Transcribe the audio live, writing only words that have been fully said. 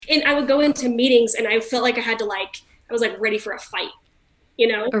And I would go into meetings and I felt like I was like ready for a fight, you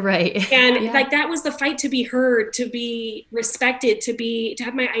know? Right. And Yeah. like that was the fight, to be heard, to be respected, to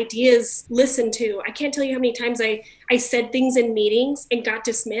have my ideas listened to. I can't tell you how many times I said things in meetings and got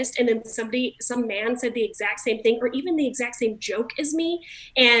dismissed, and then some man said the exact same thing or even the exact same joke as me,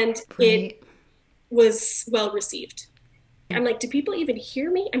 and it Right. was well received. I'm like, do people even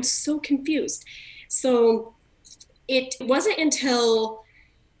hear me? I'm so confused. So it wasn't until,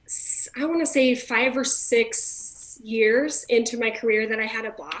 I want to say, 5 or 6 years into my career that I had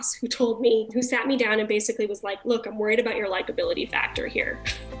a boss who sat me down and basically was like, look, I'm worried about your likability factor here.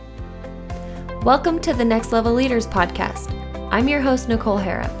 Welcome to the Next Level Leaders podcast. I'm your host, Nicole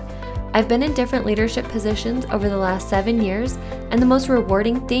Harrop. I've been in different leadership positions over the last 7 years, and the most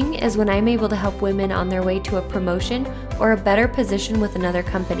rewarding thing is when I'm able to help women on their way to a promotion or a better position with another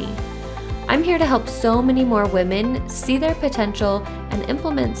company. I'm here to help so many more women see their potential and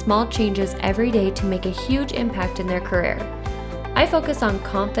implement small changes every day to make a huge impact in their career. I focus on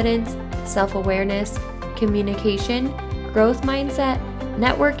confidence, self-awareness, communication, growth mindset,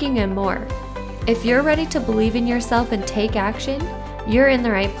 networking, and more. If you're ready to believe in yourself and take action, you're in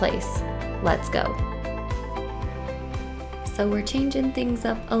the right place. Let's go. So we're changing things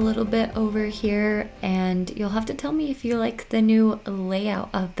up a little bit over here, and you'll have to tell me if you like the new layout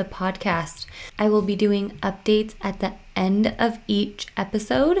of the podcast. I will be doing updates at the end of each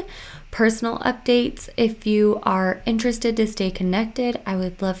episode, personal updates. If you are interested to stay connected, I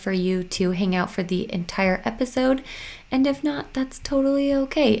would love for you to hang out for the entire episode. And if not, that's totally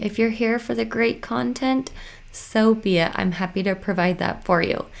okay. If you're here for the great content, so be it. I'm happy to provide that for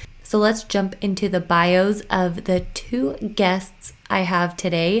you. So let's jump into the bios of the two guests I have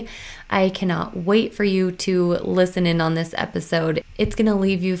today. I cannot wait for you to listen in on this episode. It's going to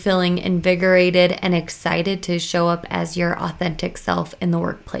leave you feeling invigorated and excited to show up as your authentic self in the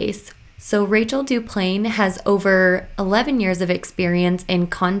workplace. So Rachel Duplain has over 11 years of experience in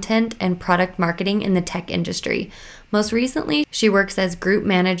content and product marketing in the tech industry. Most recently, she works as Group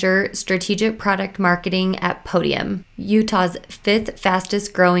Manager, Strategic Product Marketing at Podium, Utah's 5th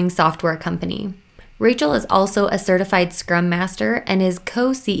fastest growing software company. Rachel is also a certified Scrum Master and is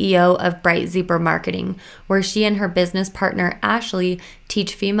co-CEO of Bright Zebra Marketing, where she and her business partner Ashley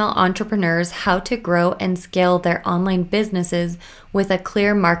teach female entrepreneurs how to grow and scale their online businesses with a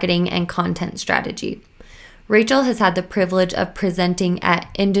clear marketing and content strategy. Rachel has had the privilege of presenting at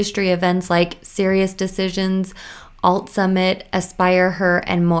industry events like Serious Decisions, Alt Summit, Aspire Her,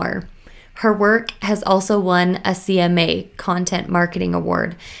 and more. Her work has also won a CMA, Content Marketing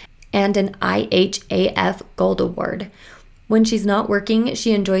Award, and an IHAF Gold Award. When she's not working,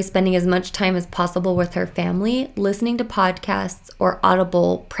 she enjoys spending as much time as possible with her family, listening to podcasts or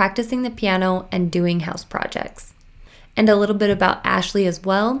Audible, practicing the piano, and doing house projects. And a little bit about Ashley as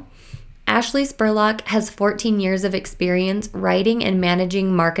well. Ashley Spurlock has 14 years of experience writing and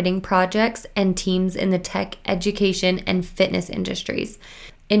managing marketing projects and teams in the tech, education, and fitness industries.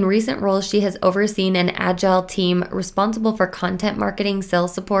 In recent roles, she has overseen an agile team responsible for content marketing,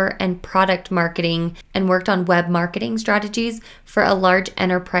 sales support, and product marketing, and worked on web marketing strategies for a large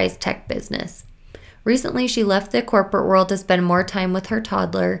enterprise tech business. Recently, she left the corporate world to spend more time with her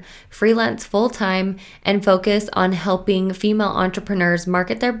toddler, freelance full-time, and focus on helping female entrepreneurs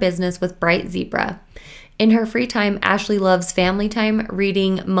market their business with Bright Zebra. In her free time, Ashley loves family time,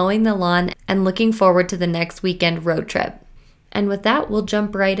 reading, mowing the lawn, and looking forward to the next weekend road trip. And with that, we'll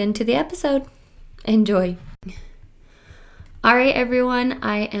jump right into the episode. Enjoy. All right, everyone,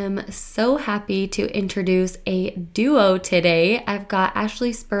 I am so happy to introduce a duo today. I've got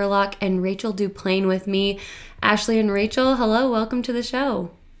Ashley Spurlock and Rachel Duplain with me. Ashley and Rachel, hello, welcome to the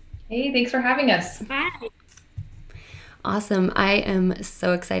show. Hey, thanks for having us. Hi. Awesome. I am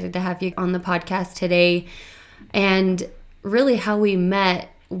so excited to have you on the podcast today. And really how we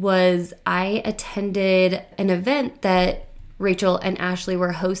met was I attended an event that Rachel and Ashley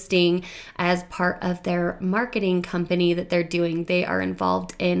were hosting as part of their marketing company that they're doing. They are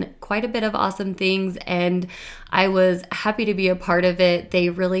involved in quite a bit of awesome things, and I was happy to be a part of it.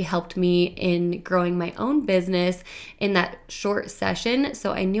 They really helped me in growing my own business in that short session,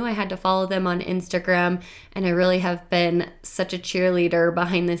 so I knew I had to follow them on Instagram, and I really have been such a cheerleader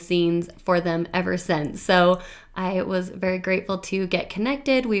behind the scenes for them ever since. So I was very grateful to get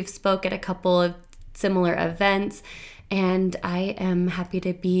connected. We've spoke at a couple of similar events, and I am happy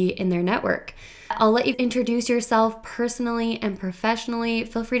to be in their network. I'll let you introduce yourself personally and professionally.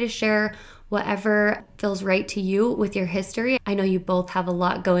 Feel free to share whatever feels right to you with your history. I know you both have a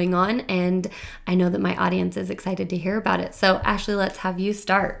lot going on, and I know that my audience is excited to hear about it. So Ashley, let's have you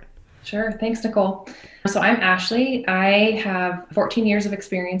start. Sure. Thanks, Nicole. So I'm Ashley. I have 14 years of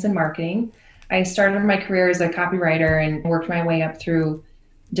experience in marketing. I started my career as a copywriter and worked my way up through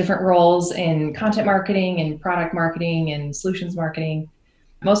different roles in content marketing and product marketing and solutions marketing.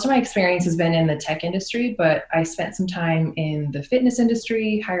 Most of my experience has been in the tech industry, but I spent some time in the fitness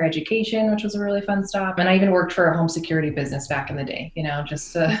industry, higher education, which was a really fun stop. And I even worked for a home security business back in the day.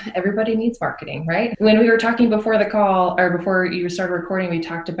 Just everybody needs marketing, right? When we were talking before the call or before you started recording, we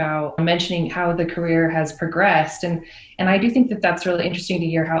talked about mentioning how the career has progressed. And I do think that that's really interesting to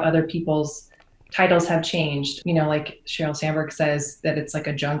hear how other people's titles have changed. Like Sheryl Sandberg says that it's like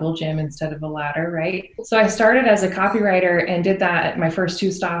a jungle gym instead of a ladder, right? So I started as a copywriter and did that at my first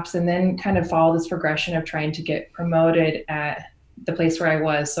two stops, and then kind of followed this progression of trying to get promoted at the place where I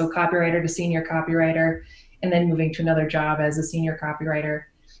was. So copywriter to senior copywriter, and then moving to another job as a senior copywriter,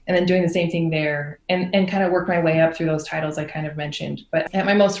 and then doing the same thing there, and kind of work my way up through those titles I kind of mentioned. But at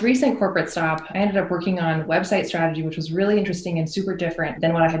my most recent corporate stop, I ended up working on website strategy, which was really interesting and super different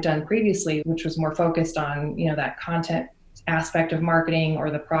than what I had done previously, which was more focused on, that content aspect of marketing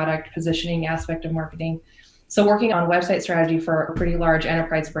or the product positioning aspect of marketing. So working on website strategy for a pretty large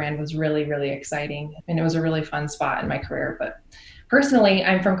enterprise brand was really, really exciting. And it was a really fun spot in my career. But personally,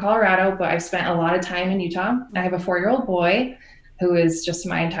 I'm from Colorado, but I've spent a lot of time in Utah. I have a 4-year-old boy who is just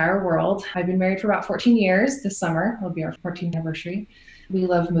my entire world. I've been married for about 14 years. This summer will be our 14th anniversary. We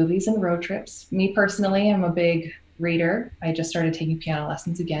love movies and road trips. Me personally, I'm a big reader. I just started taking piano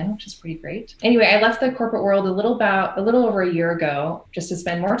lessons again, which is pretty great. Anyway, I left the corporate world a little over a year ago just to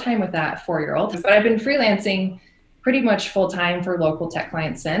spend more time with that 4-year-old. But I've been freelancing pretty much full time for local tech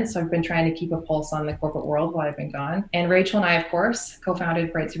clients since. So I've been trying to keep a pulse on the corporate world while I've been gone. And Rachel and I, of course,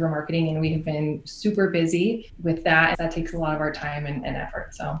 co-founded Bright Zebra Marketing, and we have been super busy with that. That takes a lot of our time and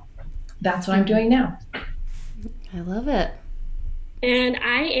effort. So that's what I'm doing now. I love it. And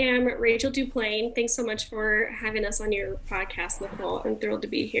I am Rachel Duplain. Thanks so much for having us on your podcast, Nicole. I'm thrilled to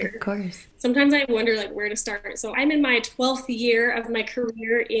be here. Of course. Sometimes I wonder where to start. So I'm in my 12th year of my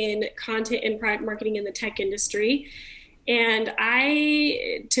career in content and product marketing in the tech industry. And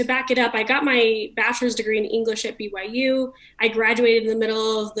to back it up, I got my bachelor's degree in English at BYU. I graduated in the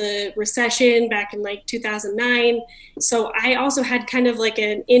middle of the recession back in 2009. So I also had kind of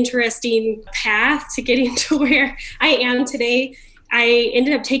an interesting path to getting to where I am today. I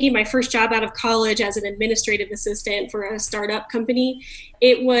ended up taking my first job out of college as an administrative assistant for a startup company.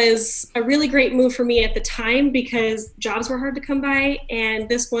 It was a really great move for me at the time because jobs were hard to come by, and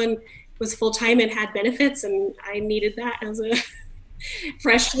this one was full-time and had benefits, and I needed that as a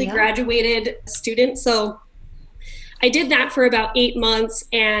freshly graduated student. So I did that for about 8 months,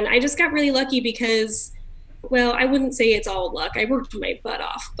 and I just got really lucky because, well, I wouldn't say it's all luck. I worked my butt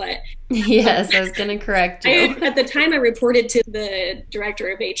off, but yes, I was going to correct you. At the time, I reported to the director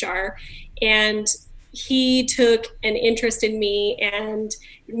of HR, and he took an interest in me and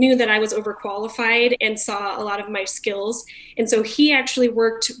knew that I was overqualified and saw a lot of my skills. And so he actually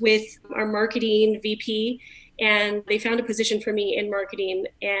worked with our marketing VP, and they found a position for me in marketing,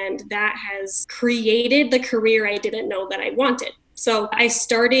 and that has created the career I didn't know that I wanted. So I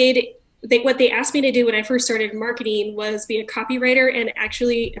started what they asked me to do when I first started marketing was be a copywriter and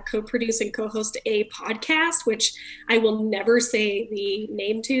actually co-produce and co-host a podcast, which I will never say the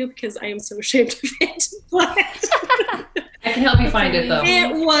name to because I am so ashamed of it. But I can help you find it though.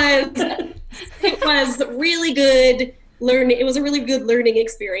 It was really good learning. It was a really good learning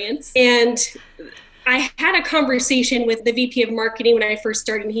experience. And I had a conversation with the VP of marketing when I first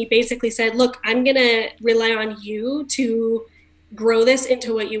started, and he basically said, look, I'm going to rely on you to grow this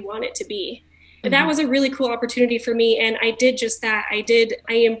into what you want it to be. And that was a really cool opportunity for me. And I did just that.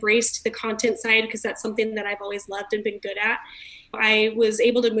 I embraced the content side because that's something that I've always loved and been good at. I was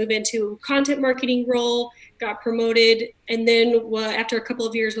able to move into a content marketing role, got promoted, and then after a couple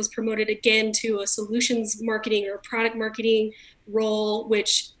of years was promoted again to a solutions marketing or product marketing role,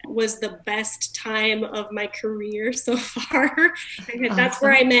 which was the best time of my career so far. That's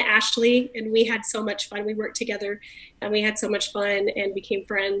where I met Ashley, and we had so much fun. We worked together and we had so much fun and became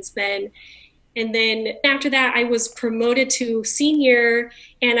friends then. And then after that, I was promoted to senior,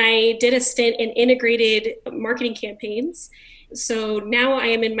 and I did a stint in integrated marketing campaigns. So now I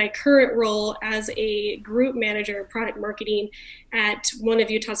am in my current role as a group manager of product marketing at one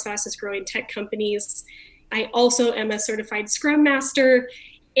of Utah's fastest growing tech companies. I also am a certified Scrum Master,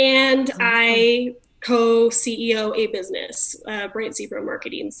 and I co-CEO a business, Bright Zebra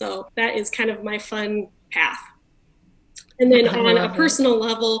Marketing. So that is kind of my fun path. And then on a personal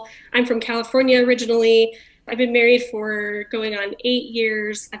level, I'm from California originally. I've been married for going on 8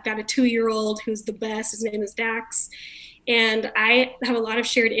 years. I've got a 2-year-old who's the best. His name is Dax. And I have a lot of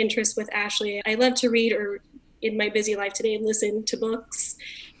shared interests with Ashley. I love to read, or in my busy life today, listen to books.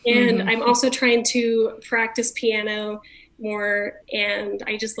 And I'm also trying to practice piano more. And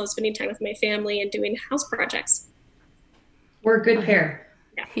I just love spending time with my family and doing house projects. We're a good pair.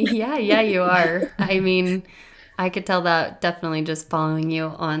 Yeah, yeah, you are. I mean, I could tell that definitely just following you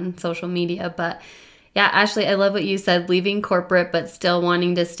on social media. But yeah, Ashley, I love what you said, leaving corporate but still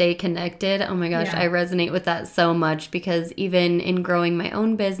wanting to stay connected. Oh my gosh, Yeah. I resonate with that so much because even in growing my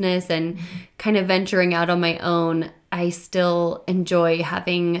own business and kind of venturing out on my own, I still enjoy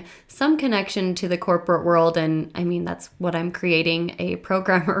having some connection to the corporate world. And I mean, that's what I'm creating a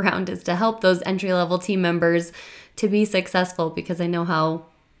program around, is to help those entry level team members to be successful, because I know how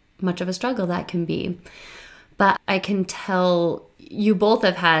much of a struggle that can be. But I can tell you both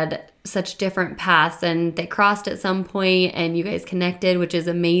have had such different paths, and they crossed at some point and you guys connected, which is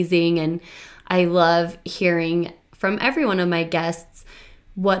amazing. And I love hearing from every one of my guests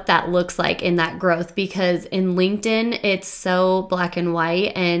what that looks like in that growth, because in LinkedIn, it's so black and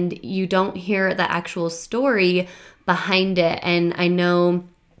white and you don't hear the actual story behind it. And I know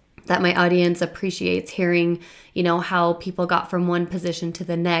that my audience appreciates hearing, how people got from one position to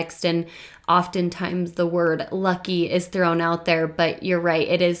the next. And oftentimes the word lucky is thrown out there, but you're right.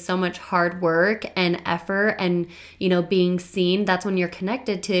 It is so much hard work and effort and, being seen. That's when you're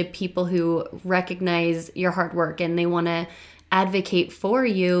connected to people who recognize your hard work and they want to advocate for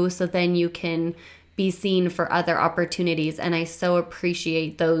you, so then you can be seen for other opportunities. And I so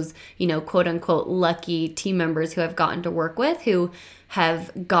appreciate those, quote unquote, lucky team members who I've gotten to work with, who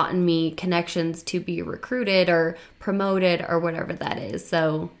have gotten me connections to be recruited or promoted or whatever that is.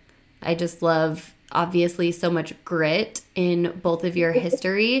 So I just love, obviously, so much grit in both of your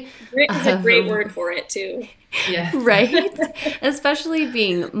history. Grit is a great word for it too. Yeah. Right? Especially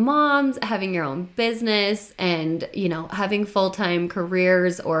being moms, having your own business, and, having full-time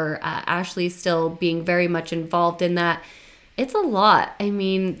careers, or Ashley still being very much involved in that. It's a lot. I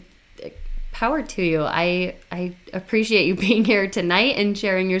mean, power to you. I appreciate you being here tonight and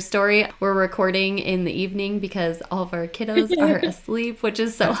sharing your story. We're recording in the evening because all of our kiddos are asleep, which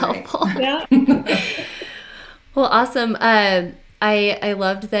is so helpful. Yeah. Well, awesome. I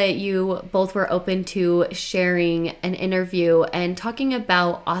loved that you both were open to sharing an interview and talking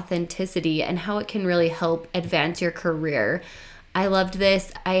about authenticity and how it can really help advance your career. I loved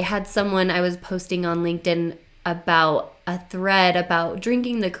this. I had someone, I was posting on LinkedIn about a thread about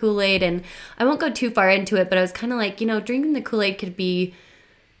drinking the Kool-Aid, and I won't go too far into it, but I was kind of like, drinking the Kool-Aid could be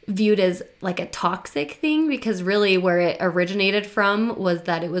viewed as like a toxic thing, because really where it originated from was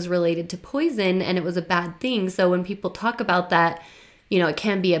that it was related to poison and it was a bad thing. So when people talk about that, it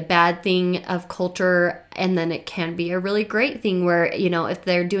can be a bad thing of culture, and then it can be a really great thing where, if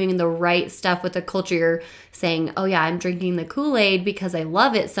they're doing the right stuff with the culture, you're saying, oh yeah, I'm drinking the Kool-Aid because I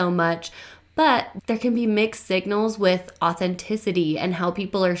love it so much. But there can be mixed signals with authenticity and how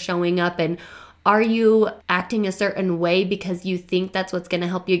people are showing up. And are you acting a certain way because you think that's what's going to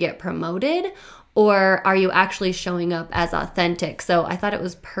help you get promoted? Or are you actually showing up as authentic? So I thought it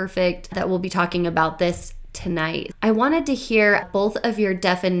was perfect that we'll be talking about this tonight. I wanted to hear both of your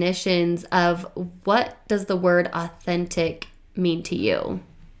definitions of what does the word authentic mean to you?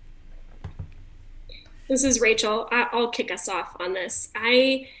 This is Rachel. I'll kick us off on this.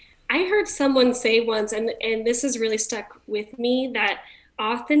 I heard someone say once, and this has really stuck with me, that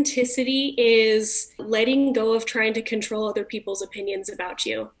authenticity is letting go of trying to control other people's opinions about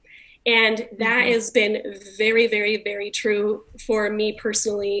you. And that has been very, very, very true for me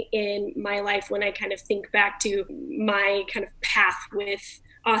personally in my life, when I kind of think back to my kind of path with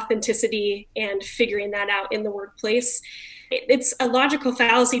authenticity and figuring that out in the workplace. It's a logical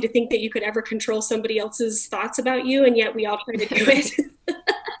fallacy to think that you could ever control somebody else's thoughts about you, and yet we all try to do it.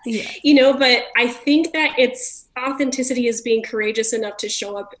 Yeah. But I think that it's authenticity is being courageous enough to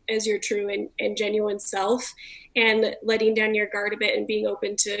show up as your true and genuine self, and letting down your guard a bit and being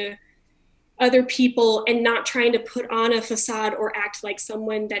open to other people, and not trying to put on a facade or act like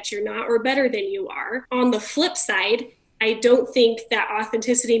someone that you're not or better than you are. On the flip side, I don't think that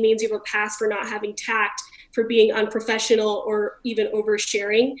authenticity means you have a pass for not having tact, for being unprofessional, or even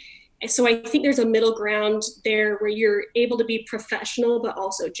oversharing. So I think there's a middle ground there where you're able to be professional but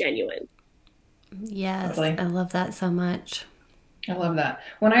also genuine. Yes, Totally. I love that so much. I love that.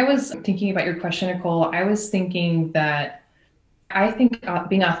 When I was thinking about your question, Nicole, I was thinking that I think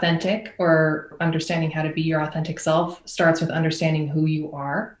being authentic, or understanding how to be your authentic self, starts with understanding who you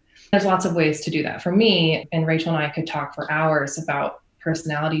are. There's lots of ways to do that. For me, and Rachel and I could talk for hours about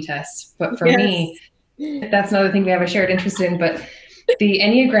personality tests, but for me, that's another thing we have a shared interest in. But The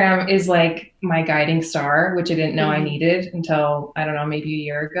Enneagram is like my guiding star, which I didn't know I Mhm. needed until, I don't know, maybe a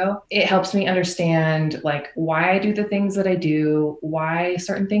year ago. It helps me understand like why I do the things that I do, why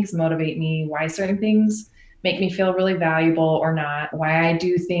certain things motivate me, why certain things make me feel really valuable or not, why I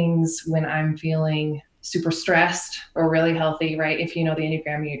do things when I'm feeling super stressed or really healthy, right? If you know the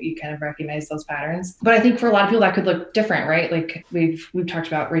Enneagram, you kind of recognize those patterns. But I think for a lot of people that could look different, right? Like we've talked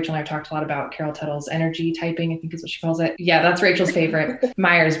about, Rachel and I have talked a lot about Carol Tuttle's energy typing, I think is what she calls it. Yeah, that's Rachel's favorite.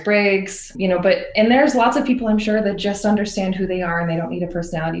 Myers-Briggs, and there's lots of people I'm sure that just understand who they are and they don't need a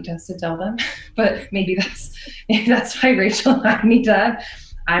personality test to tell them. But maybe that's why Rachel and I need to.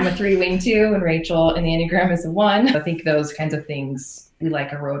 I'm a 3 wing 2 and Rachel and the Enneagram is a 1. I think those kinds of things, we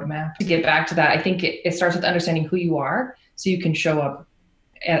like a roadmap. To get back to that, I think it starts with understanding who you are so you can show up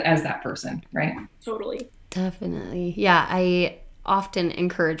as that person, right? Totally. Definitely. Yeah, I often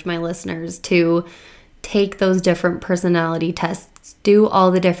encourage my listeners to take those different personality tests, do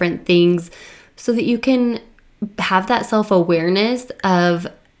all the different things so that you can have that self-awareness of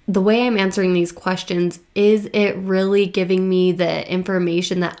the way I'm answering these questions. Is it really giving me the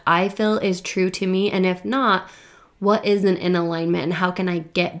information that I feel is true to me? And if not, what isn't in alignment and how can I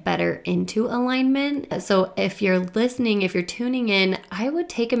get better into alignment? So if you're listening, if you're tuning in, I would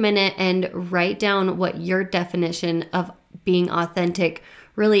take a minute and write down what your definition of being authentic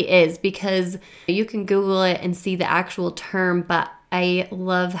really is, because you can Google it and see the actual term, but I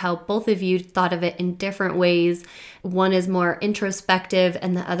love how both of you thought of it in different ways. One is more introspective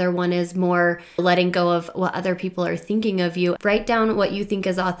and the other one is more letting go of what other people are thinking of you. Write down what you think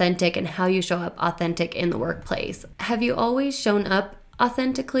is authentic and how you show up authentic in the workplace. Have you always shown up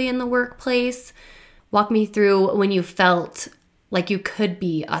authentically in the workplace? Walk me through when you felt like you could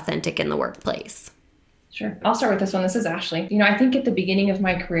be authentic in the workplace. Sure. I'll start with this one. This is Ashley. I think at the beginning of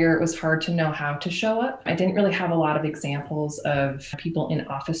my career, it was hard to know how to show up. I didn't really have a lot of examples of people in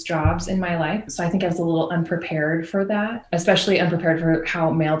office jobs in my life. So I think I was a little unprepared for that, especially unprepared for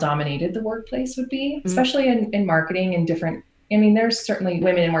how male dominated the workplace would be, especially in marketing and different. There's certainly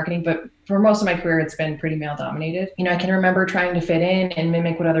women in marketing, but for most of my career, it's been pretty male dominated. I can remember trying to fit in and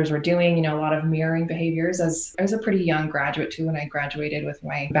mimic what others were doing, a lot of mirroring behaviors. As I was a pretty young graduate too, when I graduated with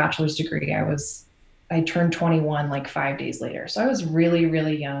my bachelor's degree, I turned 21 like 5 days later. So I was really,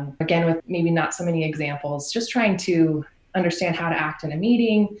 really young. Again, with maybe not so many examples, just trying to understand how to act in a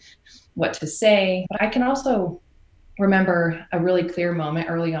meeting, what to say. But I can also remember a really clear moment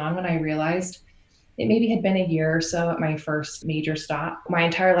early on when I realized it maybe had been a year or so at my first major stop. My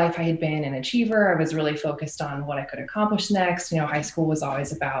entire life, I had been an achiever. I was really focused on what I could accomplish next. High school was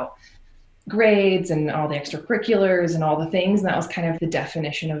always about grades and all the extracurriculars and all the things. And that was kind of the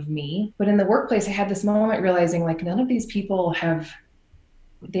definition of me. But in the workplace, I had this moment realizing like none of these people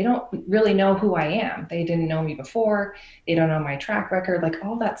they don't really know who I am. They didn't know me before. They don't know my track record. Like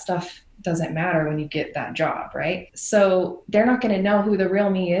all that stuff doesn't matter when you get that job, right? So they're not going to know who the real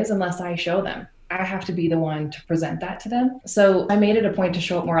me is unless I show them. I have to be the one to present that to them. So I made it a point to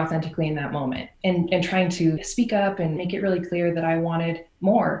show up more authentically in that moment and trying to speak up and make it really clear that I wanted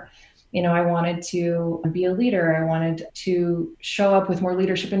more. I wanted to be a leader. I wanted to show up with more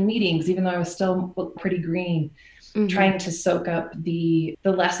leadership in meetings, even though I was still pretty green, trying to soak up the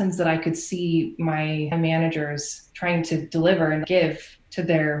lessons that I could see my managers trying to deliver and give to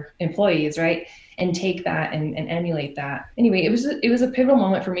their employees, right? And take that and emulate that. Anyway, it was a pivotal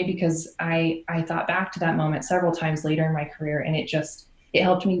moment for me because I thought back to that moment several times later in my career, and it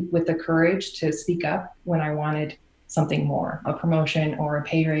helped me with the courage to speak up when I wanted something more, a promotion or a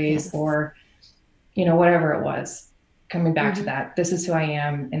pay raise, yes, or whatever it was. Coming back to that, this is who I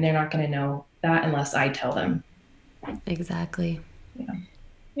am, and they're not going to know that unless I tell them. Exactly. Yeah.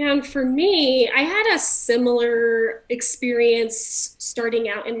 And for me, I had a similar experience starting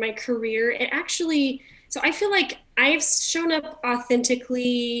out in my career. So I feel like I've shown up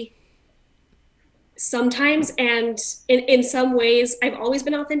authentically sometimes, and in some ways I've always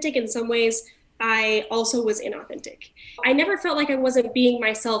been authentic. In some ways I also was inauthentic. I never felt like I wasn't being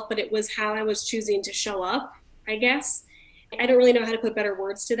myself, but it was how I was choosing to show up, I guess. I don't really know how to put better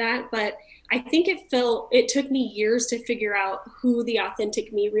words to that, but I think it took me years to figure out who the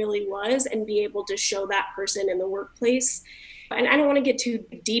authentic me really was and be able to show that person in the workplace. And I don't want to get too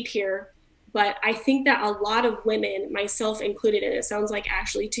deep here, but I think that a lot of women, myself included, and it sounds like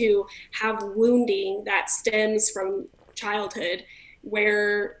Ashley too, have wounding that stems from childhood,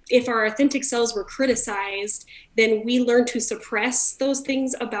 where if our authentic selves were criticized, then we learn to suppress those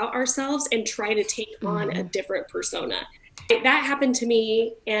things about ourselves and try to take on a different persona. That happened to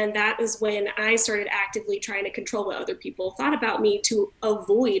me, and that is when I started actively trying to control what other people thought about me to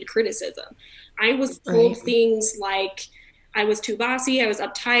avoid criticism. I was told things like, I was too bossy, I was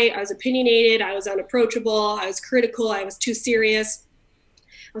uptight, I was opinionated, I was unapproachable, I was critical, I was too serious.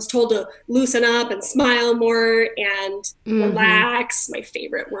 I was told to loosen up and smile more and relax, my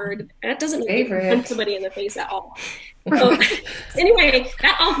favorite word. That doesn't make me punch somebody in the face at all. So, anyway,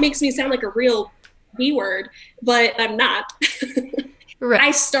 that all makes me sound like a real B word, but I'm not. Right.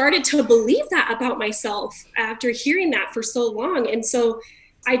 I started to believe that about myself after hearing that for so long. And so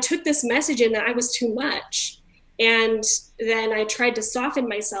I took this message in that I was too much. And then I tried to soften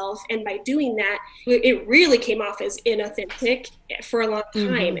myself. And by doing that, it really came off as inauthentic for a long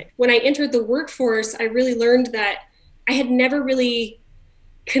time. When I entered the workforce, I really learned that I had never really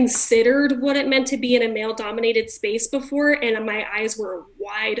considered what it meant to be in a male dominated space before. And my eyes were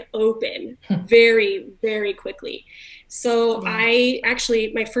wide open very, very quickly. So I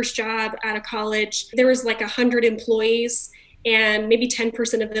actually, my first job out of college, there was like 100 employees and maybe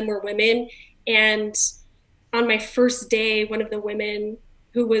 10% of them were women. And on my first day, one of the women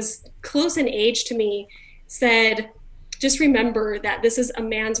who was close in age to me said, just remember that this is a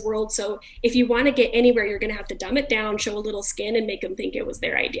man's world. So if you want to get anywhere, you're going to have to dumb it down, show a little skin, and make them think it was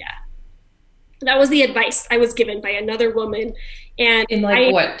their idea. That was the advice I was given by another woman. And in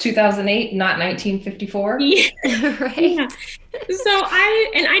 2008, not 1954? Yeah. Right. Yeah. So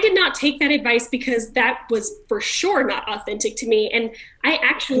I did not take that advice because that was for sure not authentic to me. And I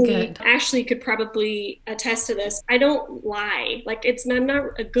actually could probably attest to this. I don't lie. Like I'm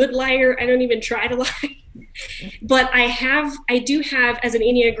not a good liar. I don't even try to lie. But I do have, as an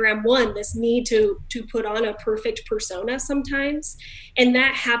Enneagram 1, this need to put on a perfect persona sometimes. And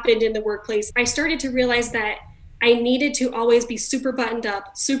that happened in the workplace. I started to realize that I needed to always be super buttoned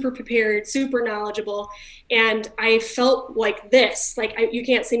up, super prepared, super knowledgeable. And I felt like this, like you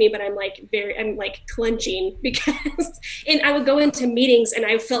can't see me, but I'm like clenching because, and I would go into meetings and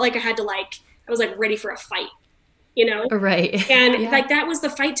I felt like I was like ready for a fight. Right. And like that was the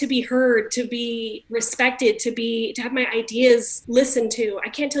fight to be heard, to be respected, to have my ideas listened to. I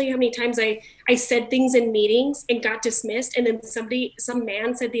can't tell you how many times I said things in meetings and got dismissed, and then some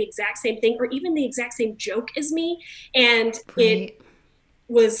man said the exact same thing or even the exact same joke as me, and it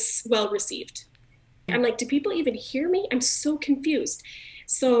was well received. I'm like, do people even hear me? I'm so confused.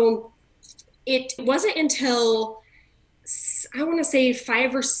 So it wasn't until I want to say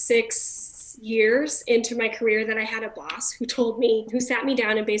 5 or 6 years into my career that I had a boss who sat me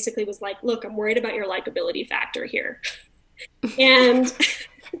down and basically was like, look, I'm worried about your likability factor here. And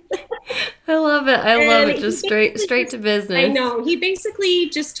I love it. I love it. Just straight to business. I know. He basically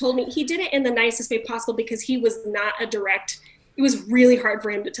just told me, he did it in the nicest way possible because he was not it was really hard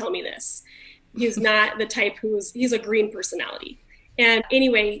for him to tell me this. He's not the type he's a green personality. And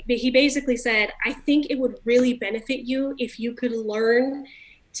anyway, he basically said, I think it would really benefit you if you could learn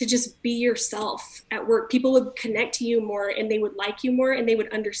to just be yourself at work. People would connect to you more and they would like you more and they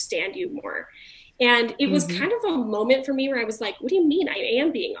would understand you more. And it was kind of a moment for me where I was like, what do you mean I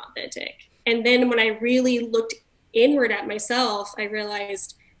am being authentic? And then when I really looked inward at myself, I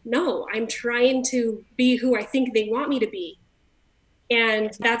realized, no, I'm trying to be who I think they want me to be.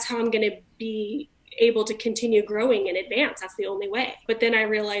 And that's how I'm going to be able to continue growing and advance. That's the only way. But then I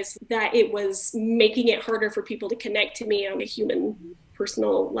realized that it was making it harder for people to connect to me on a human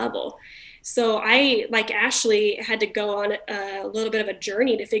personal level. So I, like Ashley, had to go on a little bit of a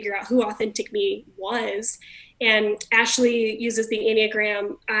journey to figure out who authentic me was. And Ashley uses the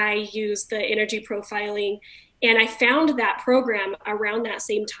Enneagram. I use the energy profiling. And I found that program around that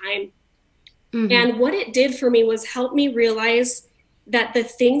same time. And what it did for me was help me realize that the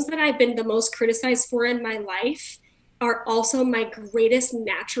things that I've been the most criticized for in my life are also my greatest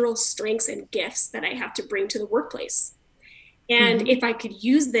natural strengths and gifts that I have to bring to the workplace. And if I could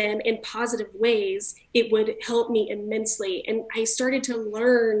use them in positive ways, it would help me immensely. And I started to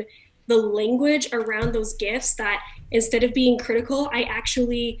learn the language around those gifts, that instead of being critical, I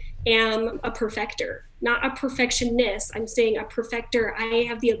actually am a perfecter, not a perfectionist. I'm saying a perfecter. I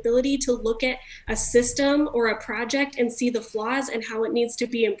have the ability to look at a system or a project and see the flaws and how it needs to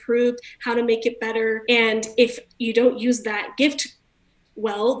be improved, how to make it better. And if you don't use that gift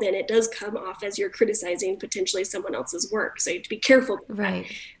well, then it does come off as you're criticizing potentially someone else's work. So you have to be careful. Right.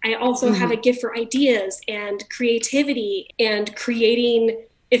 I also have a gift for ideas and creativity and creating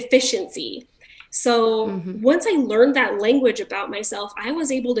efficiency. So once I learned that language about myself, I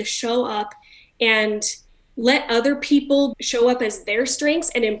was able to show up and let other people show up as their strengths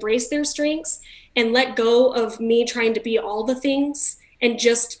and embrace their strengths and let go of me trying to be all the things and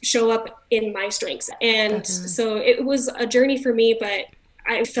just show up in my strengths. And so it was a journey for me, but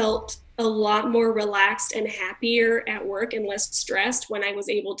I felt a lot more relaxed and happier at work and less stressed when I was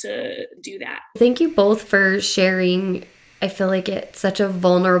able to do that. Thank you both for sharing I feel like it's such a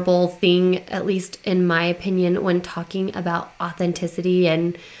vulnerable thing, at least in my opinion, when talking about authenticity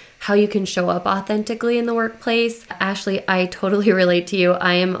and how you can show up authentically in the workplace. Ashley, I totally relate to you.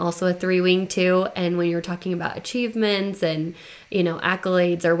 I am also a 3-wing too. And when you're talking about achievements and,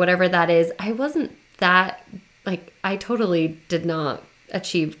 accolades or whatever that is, I wasn't that, I totally did not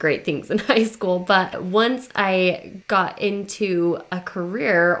achieve great things in high school. But once I got into a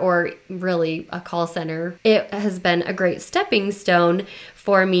career, or really a call center, it has been a great stepping stone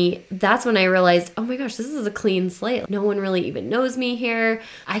for me. That's when I realized, oh my gosh, this is a clean slate. No one really even knows me here.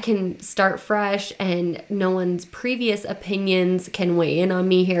 I can start fresh and no one's previous opinions can weigh in on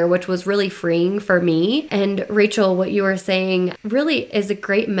me here, which was really freeing for me. And Rachel, what you were saying really is a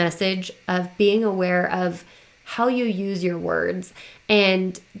great message of being aware of how you use your words.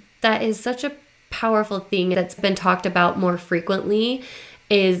 And that is such a powerful thing that's been talked about more frequently,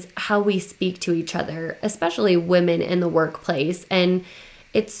 is how we speak to each other, especially women in the workplace. And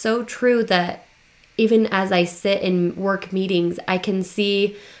it's so true that even as I sit in work meetings, I can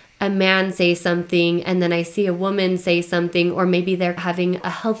see a man say something and then I see a woman say something, or maybe they're having a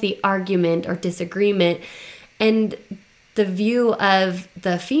healthy argument or disagreement. And the view of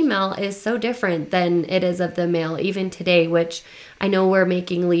the female is so different than it is of the male, even today, which I know we're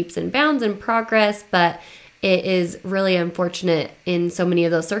making leaps and bounds and progress, but it is really unfortunate in so many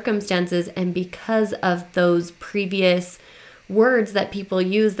of those circumstances. And because of those previous words that people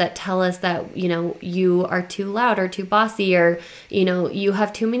use that tell us that, you are too loud or too bossy, or, you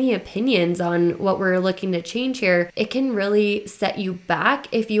have too many opinions on what we're looking to change here, it can really set you back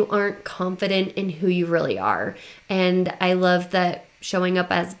if you aren't confident in who you really are. And I love that showing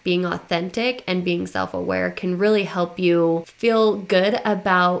up as being authentic and being self-aware can really help you feel good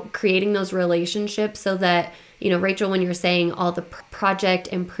about creating those relationships, so that, Rachel, when you're saying all the project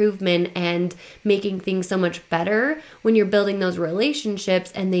improvement and making things so much better, when you're building those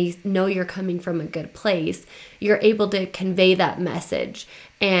relationships and they know you're coming from a good place, you're able to convey that message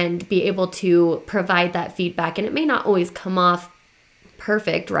and be able to provide that feedback. And it may not always come off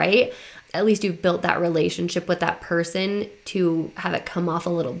perfect, right? At least you've built that relationship with that person to have it come off a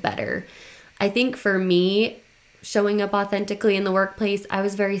little better. I think for me, showing up authentically in the workplace, I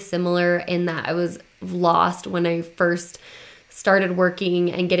was very similar in that I was lost when I first started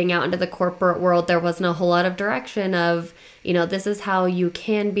working and getting out into the corporate world. There wasn't a whole lot of direction of, this is how you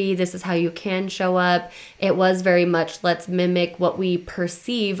can be, this is how you can show up. It was very much, let's mimic what we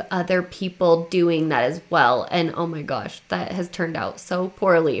perceive other people doing that as well. And oh my gosh, that has turned out so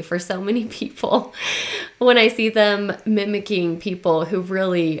poorly for so many people. When I see them mimicking people who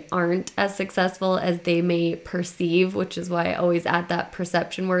really aren't as successful as they may perceive, which is why I always add that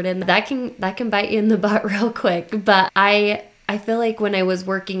perception word in, that can bite you in the butt real quick. But I feel like when I was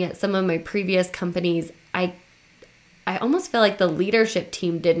working at some of my previous companies, I almost feel like the leadership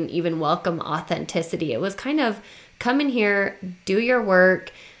team didn't even welcome authenticity. It was kind of, come in here, do your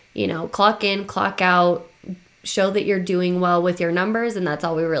work, clock in, clock out, show that you're doing well with your numbers, and that's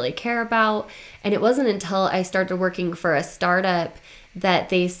all we really care about. And it wasn't until I started working for a startup that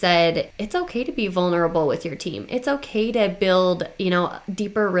they said, it's okay to be vulnerable with your team. It's okay to build,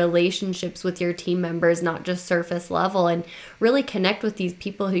 deeper relationships with your team members, not just surface level, and really connect with these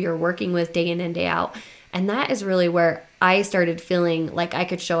people who you're working with day in and day out. And that is really where I started feeling like I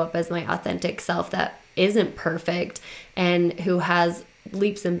could show up as my authentic self that isn't perfect and who has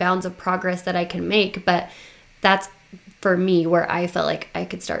leaps and bounds of progress that I can make. But that's, for me, where I felt like I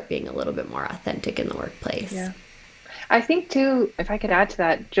could start being a little bit more authentic in the workplace. Yeah. I think too, if I could add to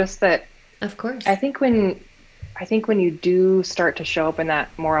that, just that, of course, I think when you do start to show up in that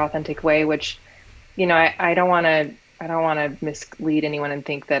more authentic way, which, I don't want to mislead anyone and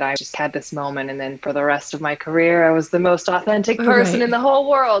think that I just had this moment and then for the rest of my career I was the most authentic person in the whole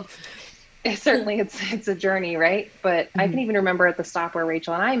world. It's a journey, right? But I can even remember at the stop where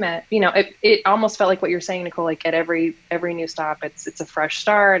Rachel and I met, it almost felt like what you're saying, Nicole, like at every new stop, it's a fresh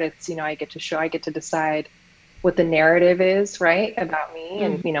start. It's, I get to decide what the narrative is, right, about me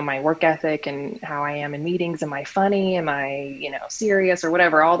and, my work ethic and how I am in meetings. Am I funny? Am I, serious or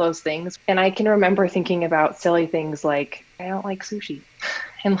whatever, all those things. And I can remember thinking about silly things like, I don't like sushi.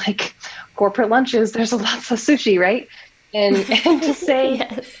 And like corporate lunches, there's lots of sushi, right? And to say,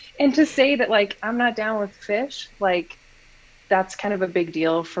 yes. And to say that like, I'm not down with fish, like that's kind of a big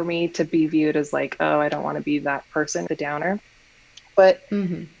deal for me to be viewed as like, oh, I don't want to be that person, the downer. But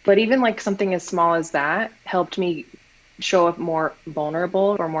even like something as small as that helped me show up more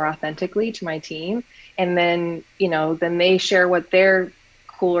vulnerable or more authentically to my team. And then, then they share what they're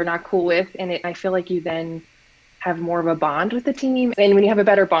cool or not cool with. And I feel like you then have more of a bond with the team. And when you have a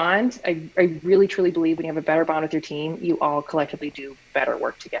better bond, I really truly believe when you have a better bond with your team, you all collectively do better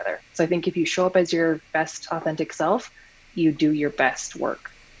work together. So I think if you show up as your best authentic self, you do your best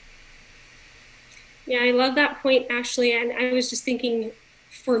work. Yeah, I love that point, Ashley. And I was just thinking,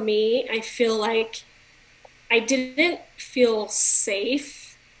 for me, I feel like I didn't feel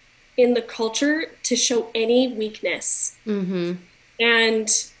safe in the culture to show any weakness. Mm-hmm. And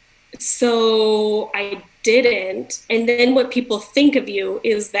so I didn't. And then what people think of you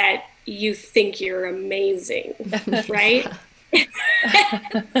is that you think you're amazing, right?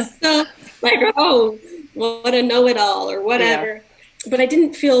 So, like, oh, what a know-it-all or whatever. Yeah. But I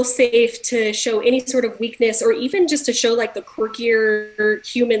didn't feel safe to show any sort of weakness, or even just to show like the quirkier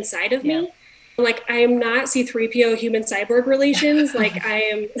human side of me. Like, I am not C-3PO human cyborg relations. Like, I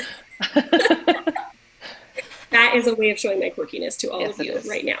am. That is a way of showing my quirkiness to all of you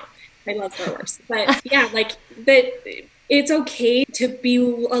right now. I love Star Wars. But yeah, like, that it's okay to be a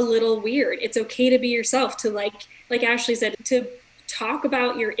little weird. It's okay to be yourself, to like Ashley said, to talk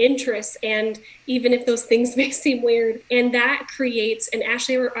about your interests, and even if those things may seem weird. And that creates, and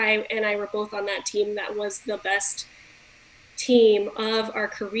Ashley and I were both on that team that was the best team of our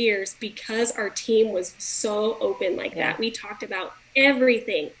careers, because our team was so open like that. We talked about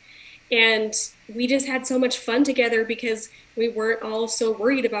everything, and we just had so much fun together because we weren't all so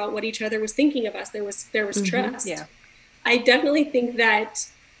worried about what each other was thinking of us. There was trust. Yeah. I definitely think that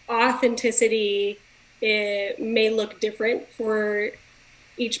authenticity, it may look different for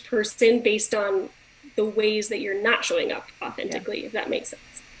each person based on the ways that you're not showing up authentically, if that makes sense.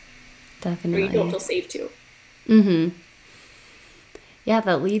 Definitely. Or you don't feel safe to. Mm-hmm. Yeah,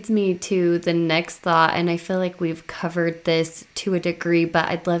 that leads me to the next thought, and I feel like we've covered this to a degree, but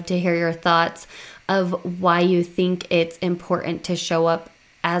I'd love to hear your thoughts of why you think it's important to show up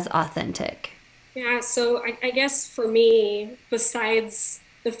as authentic. Yeah, so I guess for me, besides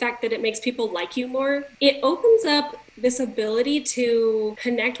the fact that it makes people like you more, it opens up this ability to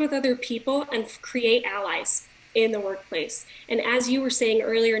connect with other people and create allies in the workplace. And as you were saying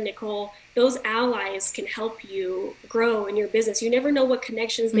earlier, Nicole, those allies can help you grow in your business. You never know what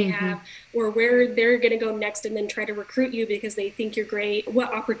connections they have, or where they're going to go next and then try to recruit you because they think you're great,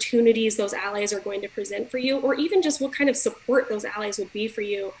 what opportunities those allies are going to present for you, or even just what kind of support those allies would be for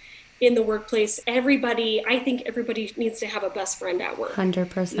you in the workplace. I think everybody needs to have a best friend at work.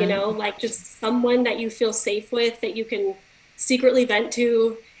 100%. You know, like just someone that you feel safe with, that you can secretly vent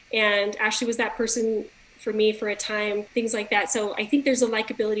to. And Ashley was that person for me for a time, things like that. So I think there's a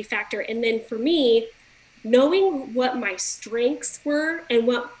likability factor. And then for me, knowing what my strengths were and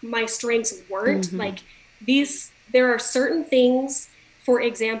what my strengths weren't, like there are certain things, for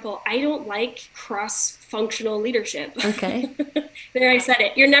example, I don't like cross-functional leadership. Okay. There, I said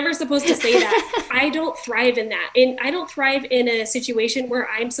it. You're never supposed to say that. I don't thrive in that. And I don't thrive in a situation where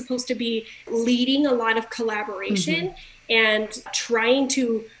I'm supposed to be leading a lot of collaboration and trying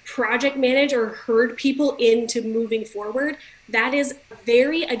to project manage or herd people into moving forward. That is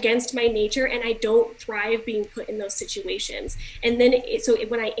very against my nature, and I don't thrive being put in those situations. And then,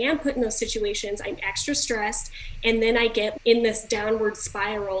 when I am put in those situations, I'm extra stressed, and then I get in this downward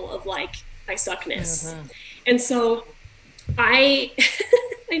spiral of like, I suckness. And so I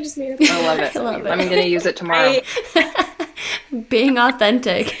just made up. I love it. I'm going to use it tomorrow. Being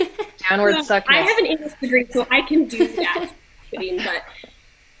authentic. Downward suckness. I have an English degree, so I can do that. But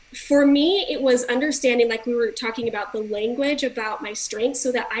for me, it was understanding, like we were talking about, the language about my strengths,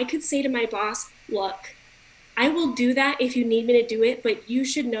 so that I could say to my boss, look, I will do that if you need me to do it, but you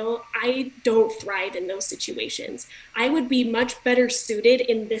should know I don't thrive in those situations. I would be much better suited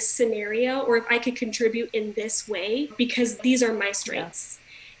in this scenario, or if I could contribute in this way, because these are my strengths.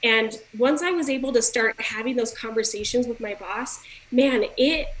 And once I was able to start having those conversations with my boss, man,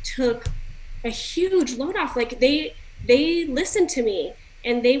 it took a huge load off. Like they listened to me,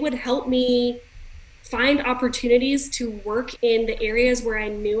 and they would help me find opportunities to work in the areas where I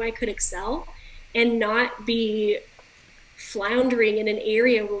knew I could excel, and not be floundering in an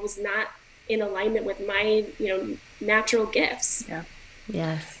area where it was not in alignment with my, natural gifts. Yeah.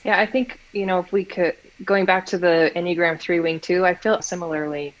 Yes. Yeah, I think, if we could, going back to the Enneagram 3 Wing 2, I feel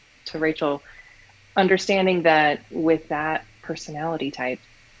similarly to Rachel, understanding that with that personality type,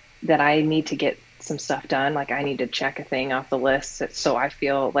 that I need to get some stuff done. Like I need to check a thing off the list. So I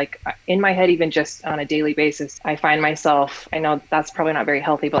feel like in my head, even just on a daily basis, I find myself, I know that's probably not very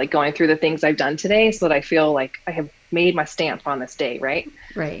healthy, but like going through the things I've done today so that I feel like I have made my stamp on this day.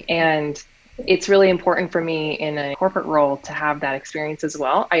 Right. And it's really important for me in a corporate role to have that experience as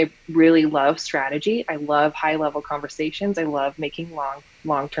well. I really love strategy. I love high level conversations. I love making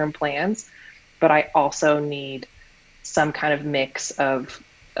long-term plans. but I also need some kind of mix of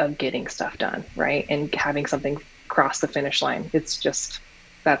getting stuff done, right? And having something cross the finish line. It's just,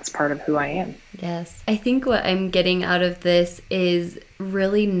 that's part of who I am. Yes. I think what I'm getting out of this is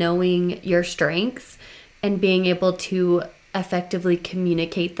really knowing your strengths and being able to effectively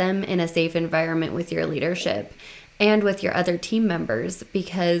communicate them in a safe environment with your leadership and with your other team members,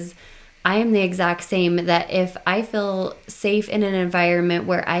 because I am the exact same, that if I feel safe in an environment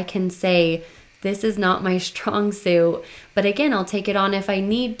where I can say, this is not my strong suit, but again, I'll take it on if I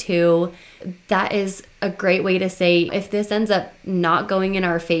need to. That is a great way to say, if this ends up not going in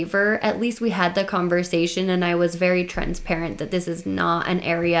our favor, at least we had the conversation and I was very transparent that this is not an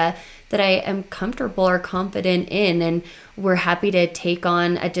area that I am comfortable or confident in, and we're happy to take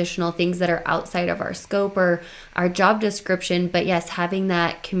on additional things that are outside of our scope or our job description. But yes, having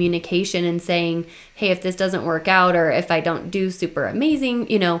that communication and saying, hey, if this doesn't work out, or if I don't do super amazing,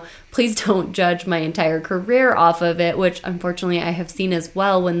 please don't judge my entire career off of it, which unfortunately I have seen as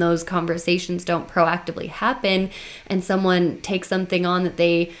well when those conversations don't proactively happen and someone takes something on that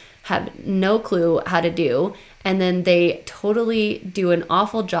they have no clue how to do, and then they totally do an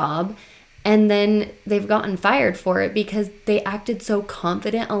awful job, and then they've gotten fired for it because they acted so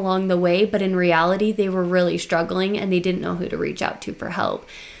confident along the way, but in reality they were really struggling and they didn't know who to reach out to for help.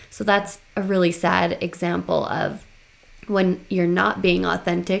 So that's a really sad example of when you're not being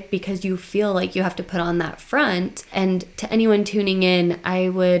authentic because you feel like you have to put on that front. And to anyone tuning in, I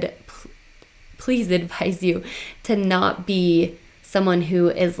would please advise you to not be someone who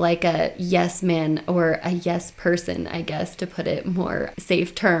is like a yes man or a yes person, I guess, to put it more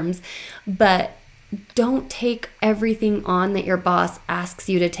safe terms. But don't take everything on that your boss asks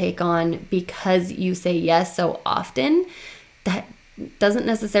you to take on because you say yes so often. That doesn't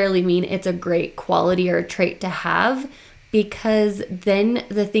necessarily mean it's a great quality or a trait to have, because then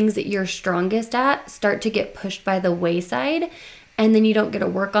the things that you're strongest at start to get pushed by the wayside, and then you don't get to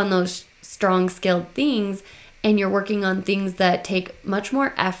work on those strong skilled things, and you're working on things that take much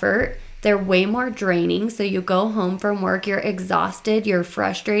more effort. They're way more draining. So you go home from work, you're exhausted, you're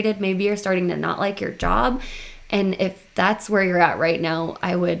frustrated, maybe you're starting to not like your job. And if that's where you're at right now,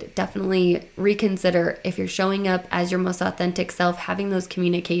 I would definitely reconsider, if you're showing up as your most authentic self, having those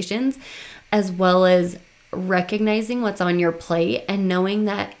communications, as well as recognizing what's on your plate and knowing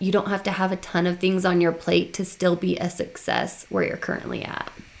that you don't have to have a ton of things on your plate to still be a success where you're currently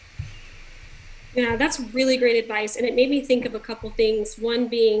at. Yeah, that's really great advice. And it made me think of a couple things. One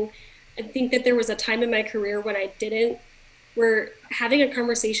being, I think that there was a time in my career when I didn't, where having a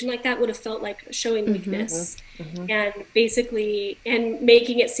conversation like that would have felt like showing weakness, and basically, and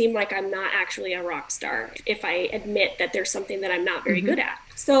making it seem like I'm not actually a rock star if I admit that there's something that I'm not very good at.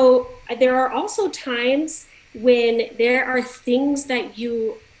 So there are also times when there are things that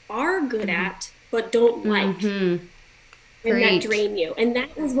you are good at but don't like. And that drain you. And that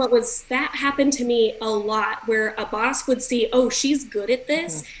happened to me a lot, where a boss would see, oh, she's good at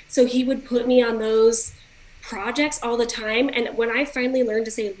this. So he would put me on those projects all the time. And when I finally learned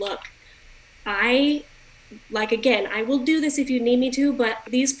to say, look, I will do this if you need me to, but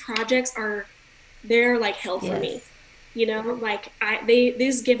these projects they're like hell for me.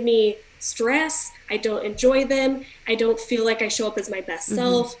 These give me stress. I don't enjoy them. I don't feel like I show up as my best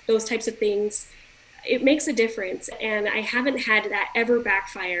self, those types of things. It makes a difference, and I haven't had that ever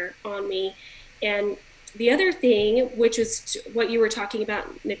backfire on me. And the other thing, which is what you were talking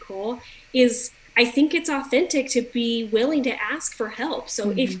about, Nicole, is I think it's authentic to be willing to ask for help.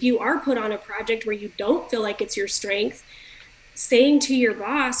 So if you are put on a project where you don't feel like it's your strength, saying to your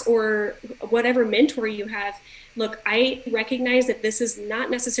boss or whatever mentor you have, look, I recognize that this is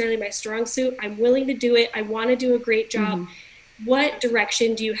not necessarily my strong suit. I'm willing to do it. I want to do a great job. What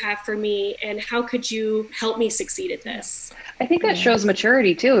direction do you have for me, and how could you help me succeed at this? I think that shows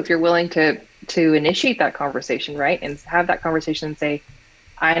maturity too, if you're willing to initiate that conversation, right? And have that conversation and say,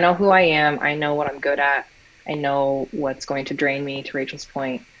 I know who I am. I know what I'm good at. I know what's going to drain me, to Rachel's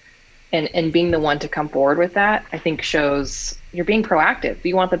point. And being the one to come forward with that, I think shows you're being proactive.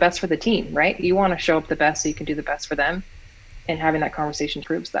 You want the best for the team, right? You want to show up the best so you can do the best for them. And having that conversation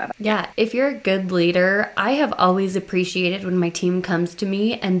proves that. Yeah, if you're a good leader, I have always appreciated when my team comes to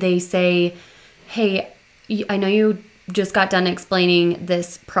me and they say, hey, I know you just got done explaining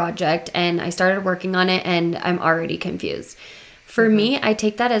this project and I started working on it and I'm already confused. For me, I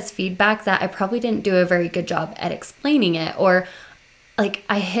take that as feedback that I probably didn't do a very good job at explaining it, or like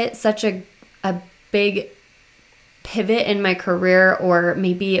I hit such a big pivot in my career, or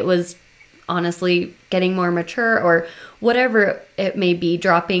maybe it was honestly getting more mature, or whatever it may be,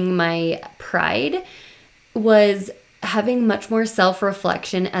 dropping my pride was having much more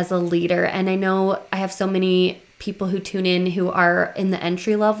self-reflection as a leader. And I know I have so many people who tune in who are in the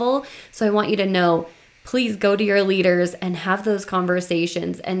entry level. So I want you to know, please go to your leaders and have those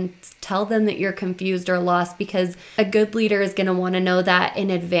conversations and tell them that you're confused or lost, because a good leader is going to want to know that in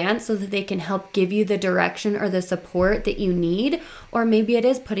advance so that they can help give you the direction or the support that you need. Or maybe it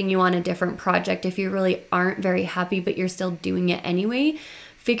is putting you on a different project if you really aren't very happy, but you're still doing it anyway.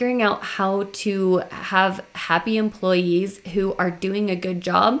 Figuring out how to have happy employees who are doing a good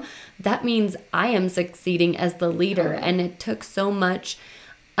job, that means I am succeeding as the leader. And it took so much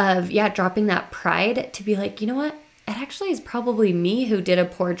of, dropping that pride to be like, you know what? It actually is probably me who did a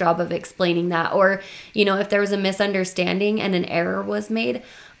poor job of explaining that. Or, if there was a misunderstanding and an error was made,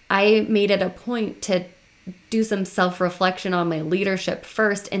 I made it a point to do some self-reflection on my leadership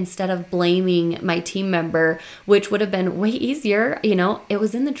first instead of blaming my team member, which would have been way easier. It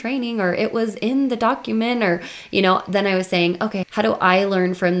was in the training or it was in the document or, then I was saying, okay, how do I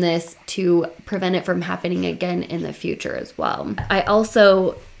learn from this to prevent it from happening again in the future as well? I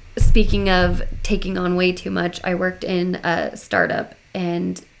also, speaking of taking on way too much, I worked in a startup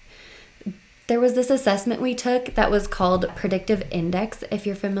and there was this assessment we took that was called Predictive Index, if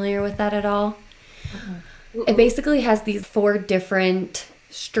you're familiar with that at all. It basically has these 4 different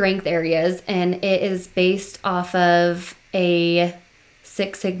strength areas, and it is based off of a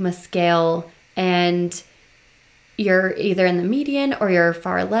Six Sigma scale, and you're either in the median or you're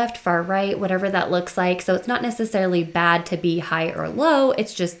far left, far right, whatever that looks like. So it's not necessarily bad to be high or low.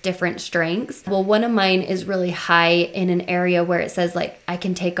 It's just different strengths. Well, one of mine is really high in an area where it says like I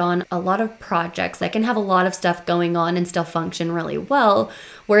can take on a lot of projects. I can have a lot of stuff going on and still function really well.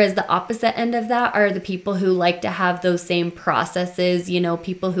 Whereas the opposite end of that are the people who like to have those same processes,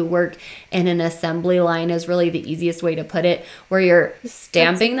 people who work in an assembly line is really the easiest way to put it, where you're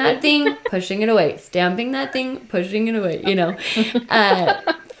stamping that thing, pushing it away, stamping that thing, pushing it away,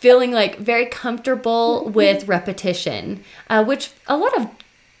 feeling like very comfortable with repetition, which a lot of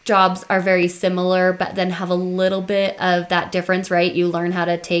jobs are very similar, but then have a little bit of that difference, right? You learn how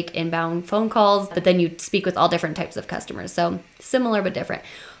to take inbound phone calls, but then you speak with all different types of customers. So similar, but different.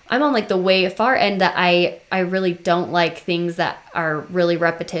 I'm on like the way far end that I really don't like things that are really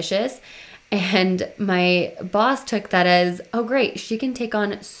repetitious. And my boss took that as, oh great, she can take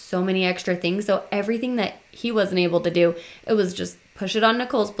on so many extra things. So everything that he wasn't able to do, it was just push it on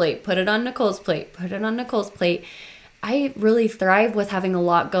Nicole's plate, put it on Nicole's plate, put it on Nicole's plate. I really thrive with having a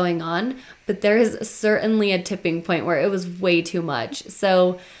lot going on, but there is certainly a tipping point where it was way too much.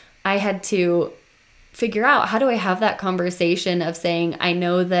 So I had to figure out, how do I have that conversation of saying, I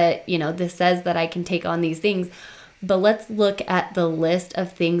know that, this says that I can take on these things, but let's look at the list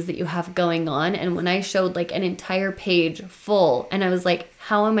of things that you have going on. And when I showed like an entire page full, and I was like,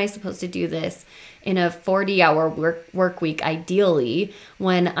 how am I supposed to do this in a 40-hour work week, ideally,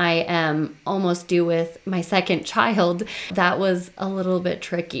 when I am almost due with my second child? That was a little bit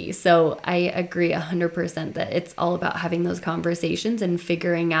tricky. So I agree 100% that it's all about having those conversations and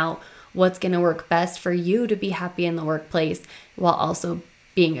figuring out what's going to work best for you to be happy in the workplace while also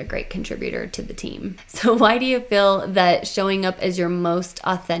being a great contributor to the team. So why do you feel that showing up as your most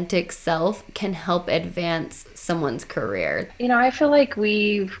authentic self can help advance someone's career? I feel like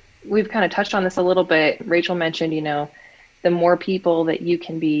we've kind of touched on this a little bit. Rachel mentioned, the more people that you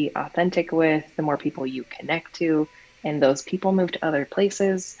can be authentic with, the more people you connect to, and those people move to other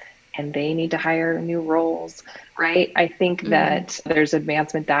places and they need to hire new roles, right? I think that there's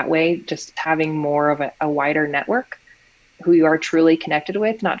advancement that way, just having more of a wider network who you are truly connected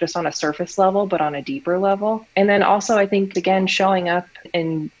with, not just on a surface level, but on a deeper level. And then also, I think, again, showing up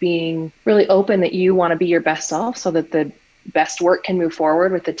and being really open that you want to be your best self so that the best work can move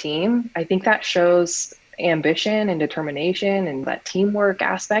forward with the team. I think that shows ambition and determination and that teamwork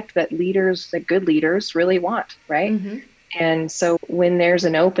aspect that good leaders really want, right? Mm-hmm. And so when there's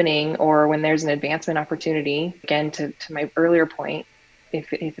an opening or when there's an advancement opportunity, again, to my earlier point,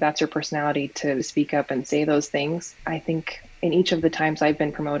 if that's your personality to speak up and say those things, I think in each of the times I've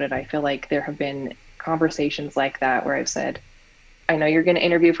been promoted, I feel like there have been conversations like that where I've said, I know you're going to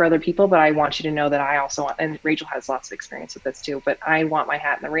interview for other people, but I want you to know that I also want, and Rachel has lots of experience with this too, but I want my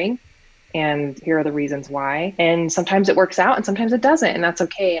hat in the ring. And here are the reasons why. And sometimes it works out and sometimes it doesn't. And that's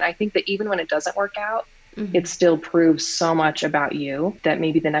okay. And I think that even when it doesn't work out, it still proves so much about you that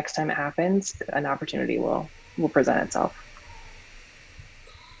maybe the next time it happens, an opportunity will present itself.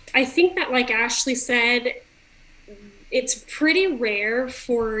 I think that, like Ashley said, it's pretty rare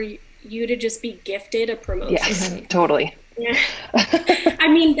for you to just be gifted a promotion. Yes, totally. Yeah. I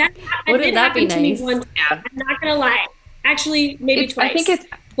mean, that did happen to me once. Yeah. I'm not going to lie. Actually, maybe twice. I think it's,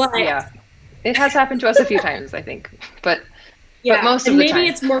 but yeah. It has happened to us a few times, I think, but Yeah, most and of the maybe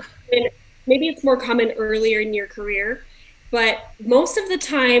time. it's more maybe it's more common earlier in your career, but most of the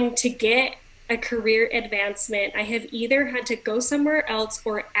time to get a career advancement, I have either had to go somewhere else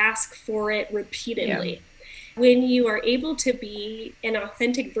or ask for it Yeah. repeatedly. When you are able to be an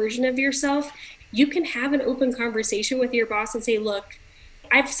authentic version of yourself, you can have an open conversation with your boss and say, "Look,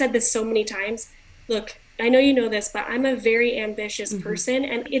 I've said this so many times. Look, I know you know this, but I'm a very ambitious person,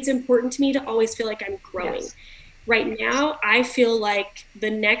 and it's important to me to always feel like I'm growing. Yes. Right now, I feel like the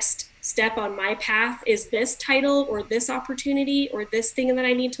next step on my path is this title or this opportunity or this thing that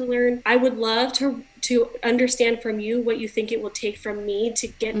I need to learn. I would love to understand from you what you think it will take from me to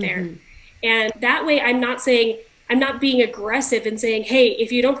get there." And that way, I'm not being aggressive and saying, "Hey,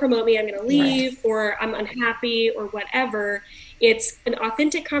 if you don't promote me, I'm going to Right. leave or I'm unhappy or whatever." It's an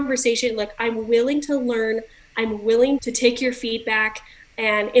authentic conversation. Look, I'm willing to learn. I'm willing to take your feedback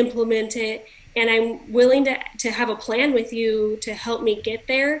and implement it. And I'm willing to have a plan with you to help me get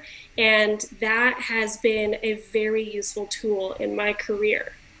there. And that has been a very useful tool in my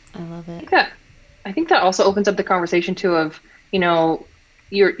career. I love it. I think that also opens up the conversation too of, you know,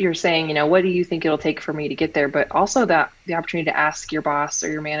 you're saying, what do you think it'll take for me to get there? But also that the opportunity to ask your boss or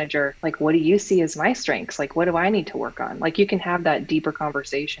your manager, like, what do you see as my strengths? Like, what do I need to work on? Like, you can have that deeper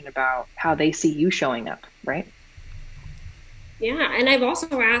conversation about how they see you showing up, right? Yeah. And I've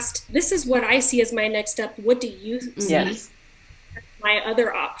also asked, this is what I see as my next step. What do you see Yes. my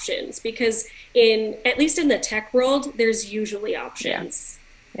other options? Because in at least in the tech world, there's usually Yeah. options.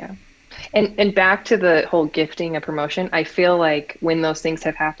 Yeah. And back to the whole gifting a promotion, I feel like when those things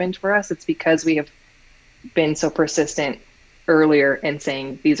have happened for us, it's because we have been so persistent earlier in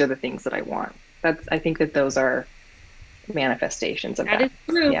saying these are the things that I want. I think that those are manifestations of That is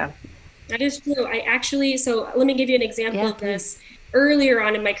that. true. Yeah. That is true. I actually, so let me give you an example Yeah, of this. please. Earlier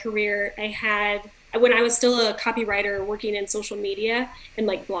on in my career, when I was still a copywriter working in social media and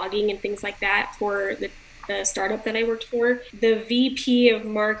like blogging and things like that for the startup that I worked for, the VP of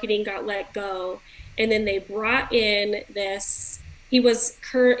marketing got let go. And then they brought in he was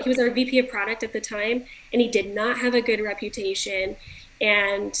our VP of product at the time, and he did not have a good reputation.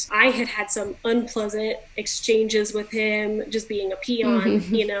 And I had had some unpleasant exchanges with him, just being a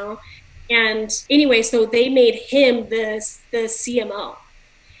peon, And anyway, so they made him the CMO.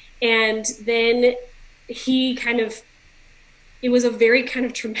 And then he kind of it was a very kind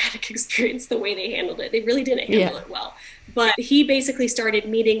of traumatic experience the way they handled it. They really didn't handle Yeah. it well. But he basically started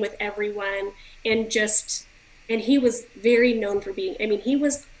meeting with everyone and he was very known for being, I mean, he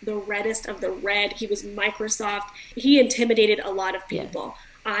was the reddest of the red. He was Microsoft. He intimidated a lot of Yes. people.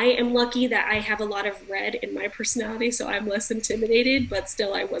 I am lucky that I have a lot of red in my personality, so I'm less intimidated, but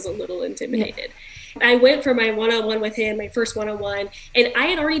still I was a little Yeah. intimidated. I went for my one-on-one with him, my first one-on-one, and I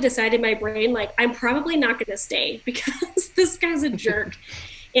had already decided in my brain, like, I'm probably not going to stay because this guy's a jerk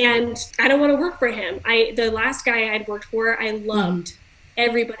and I don't want to work for him. The last guy I'd worked for, I loved.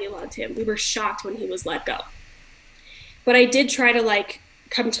 Everybody loved him. We were shocked when he was let go. But I did try to like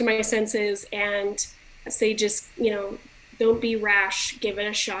come to my senses and say, just, don't be rash, give it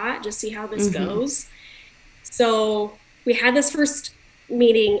a shot, just see how this goes. So we had this first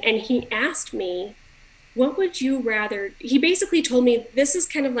meeting and he asked me, what would you rather? He basically told me, this is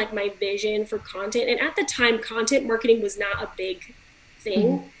kind of like my vision for content. And at the time, content marketing was not a big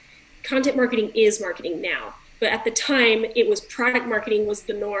thing. Content marketing is marketing now. But at the time, it was product marketing was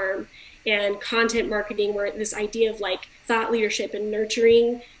the norm. And content marketing, where this idea of like thought leadership and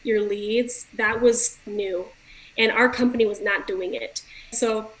nurturing your leads, that was new. And our company was not doing it.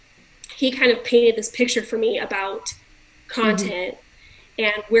 So he kind of painted this picture for me about content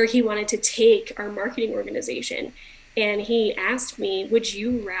and where he wanted to take our marketing organization. And he asked me, would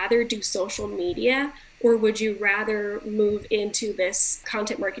you rather do social media or would you rather move into this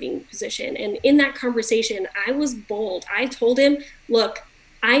content marketing position? And in that conversation, I was bold. I told him, look,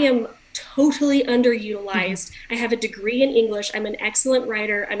 I am totally underutilized. I have a degree in English. I'm an excellent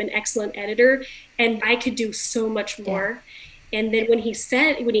writer. I'm an excellent editor, and I could do so much more. And then when he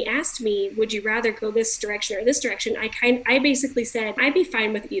asked me, would you rather go this direction or this direction? I basically said, I'd be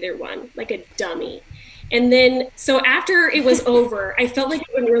fine with either one, like a dummy. And then, so after it was over, I felt like it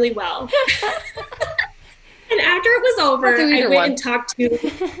went really well. And after it was over, I went and talked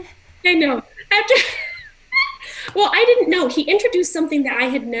to, I know, after, well, I didn't know. He introduced something that I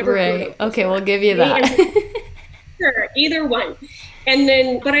had never heard of before. Okay, we'll give you that. Sure, either one. And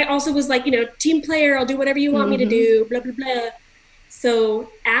then, but I also was like, team player, I'll do whatever you want me to do, blah, blah, blah. So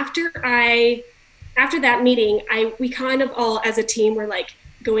after that meeting, we kind of all as a team were like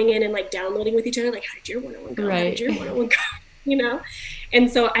going in and like downloading with each other, like, how did your one-on-one go? Right. How did your one-on-one go?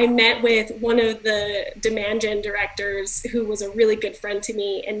 And so I met with one of the demand gen directors who was a really good friend to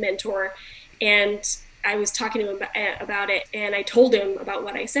me and mentor. And I was talking to him about it, and I told him about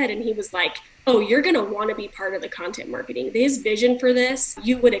what I said, and he was like, oh, you're going to want to be part of the content marketing. His vision for this,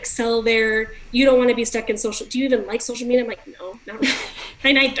 you would excel there. You don't want to be stuck in social. Do you even like social media? I'm like, no, not really.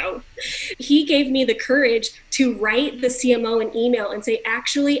 And I don't. He gave me the courage to write the CMO an email and say,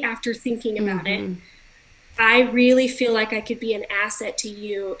 actually, after thinking about it, I really feel like I could be an asset to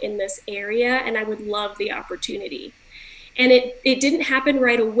you in this area, and I would love the opportunity. And it didn't happen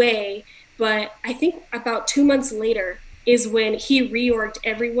right away, but I think about 2 months later is when he reorged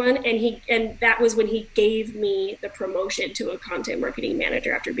everyone, and that was when he gave me the promotion to a content marketing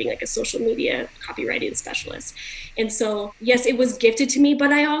manager after being like a social media copywriting specialist. And so, yes, it was gifted to me,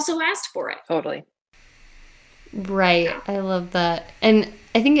 but I also asked for it. Totally. Right. Yeah. I love that. And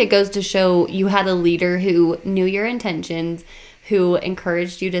I think it goes to show you had a leader who knew your intentions, who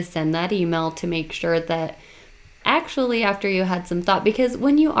encouraged you to send that email to make sure that actually after you had some thought, because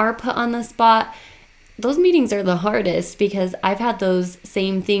when you are put on the spot, those meetings are the hardest, because I've had those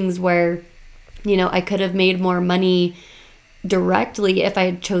same things where, you know, I could have made more money directly if I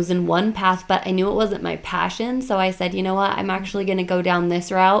had chosen one path, but I knew it wasn't my passion. So I said, you know what, I'm actually going to go down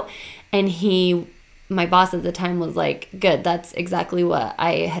this route. And my boss at the time was like, good, that's exactly what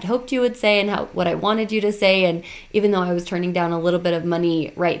I had hoped you would say and what I wanted you to say. And even though I was turning down a little bit of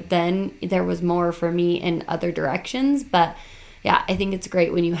money right then, there was more for me in other directions. But yeah, I think it's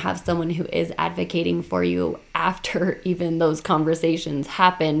great when you have someone who is advocating for you after even those conversations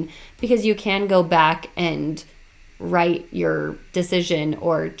happen, because you can go back and write your decision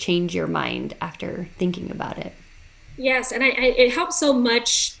or change your mind after thinking about it. Yes, and it helps so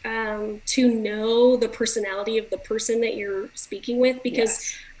much to know the personality of the person that you're speaking with, because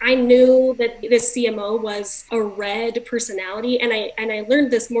yes. I knew that this CMO was a red personality, and I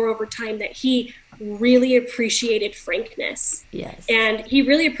learned this more over time, that he really appreciated frankness. Yes. And he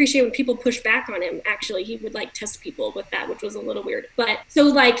really appreciated when people pushed back on him. Actually, he would like test people with that, which was a little weird. But so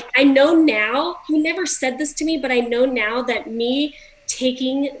like, I know now, he never said this to me, but I know now that me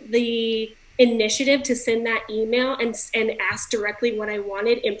taking the initiative to send that email and ask directly what I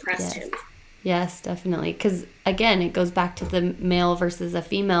wanted impressed him. Yes, definitely. Because again, it goes back to the male versus a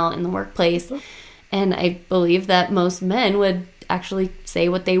female in the workplace. Mm-hmm. And I believe that most men would actually say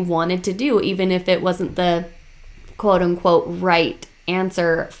what they wanted to do, even if it wasn't the quote unquote right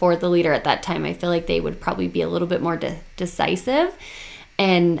answer for the leader at that time. I feel like they would probably be a little bit more decisive.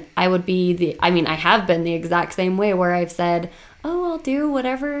 And I would be I have been the exact same way, where I've said, oh, I'll do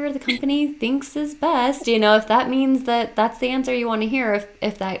whatever the company thinks is best. You know, if that means that that's the answer you want to hear,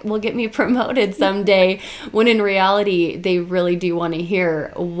 if that will get me promoted someday, when in reality, they really do want to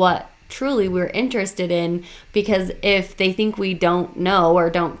hear what truly we're interested in, because if they think we don't know or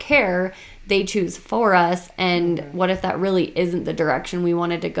don't care, they choose for us. And what if that really isn't the direction we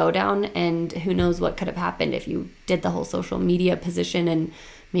wanted to go down? And who knows what could have happened if you did the whole social media position, and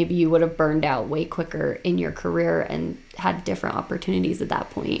maybe you would have burned out way quicker in your career and had different opportunities at that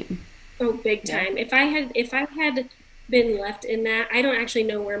point. Oh, big time. Yeah. If I had been left in that, I don't actually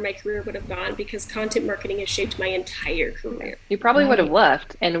know where my career would have gone, because content marketing has shaped my entire career. You probably would have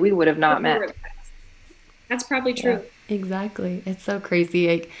left, and we would have not met. That's probably true. Yeah, exactly. It's so crazy.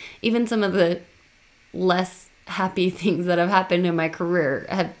 Like, even some of the less happy things that have happened in my career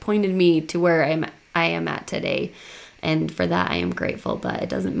have pointed me to where I am at today. And for that, I am grateful. But it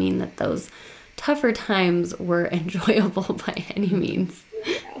doesn't mean that those tougher times were enjoyable by any means.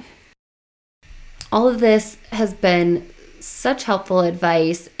 Yeah. All of this has been such helpful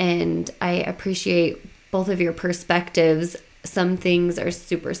advice, and I appreciate both of your perspectives. Some things are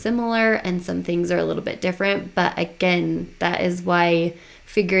super similar and some things are a little bit different. But again, that is why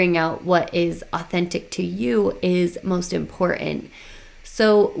figuring out what is authentic to you is most important.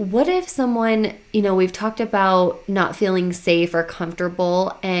 So what if someone, we've talked about not feeling safe or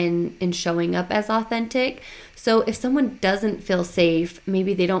comfortable and in showing up as authentic. So if someone doesn't feel safe,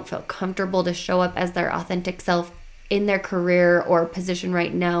 maybe they don't feel comfortable to show up as their authentic self in their career or position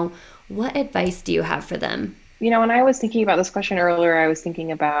right now, what advice do you have for them? When I was thinking about this question earlier, I was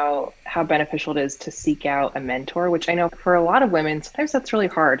thinking about how beneficial it is to seek out a mentor, which I know for a lot of women, sometimes that's really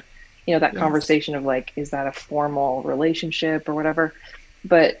hard. That conversation of like, is that a formal relationship or whatever?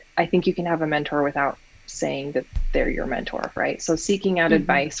 But I think you can have a mentor without saying that they're your mentor, right? So seeking out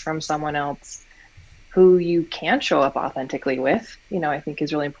advice from someone else who you can show up authentically with, I think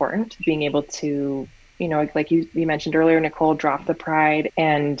is really important. Being able to, like you mentioned earlier, Nicole, drop the pride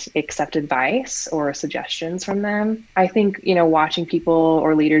and accept advice or suggestions from them. I think, watching people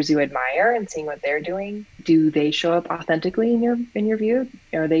or leaders you admire and seeing what they're doing, do they show up authentically in your view?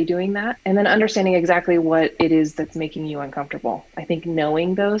 Are they doing that? And then understanding exactly what it is that's making you uncomfortable. I think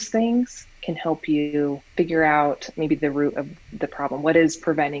knowing those things can help you figure out maybe the root of the problem. What is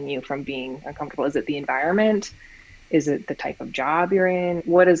preventing you from being uncomfortable? Is it the environment? Is it the type of job you're in?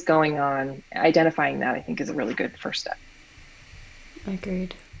 What is going on? Identifying that, I think, is a really good first step.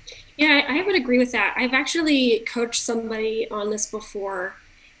 Agreed. Yeah, I would agree with that. I've actually coached somebody on this before,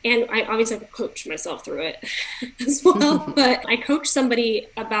 and I obviously have coached myself through it as well. But I coached somebody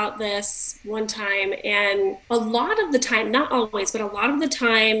about this one time, and a lot of the time, not always, but a lot of the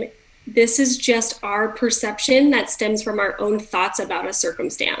time, this is just our perception that stems from our own thoughts about a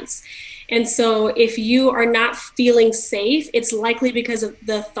circumstance. And so if you are not feeling safe, it's likely because of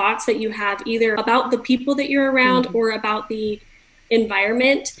the thoughts that you have either about the people that you're around or about the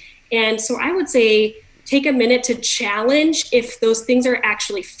environment. And so I would say take a minute to challenge if those things are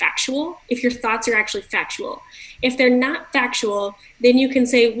actually factual, if your thoughts are actually factual. If they're not factual, then you can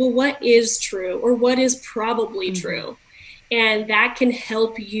say, well, what is true or what is probably true? And that can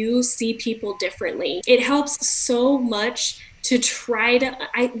help you see people differently. It helps so much to try to,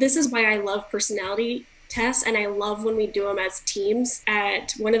 this is why I love personality tests, and I love when we do them as teams.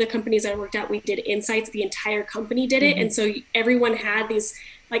 At one of the companies I worked at, we did insights. The entire company did it. And so everyone had these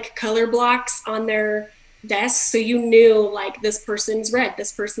like color blocks on their desks. So you knew like this person's red,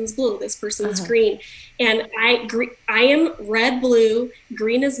 this person's blue, this person's green. And I am red, blue,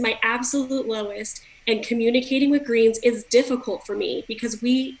 green is my absolute lowest. And communicating with greens is difficult for me because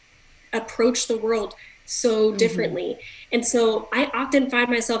we approach the world so differently. And so I often find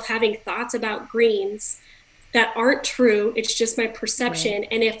myself having thoughts about greens that aren't true. It's just my perception. Right.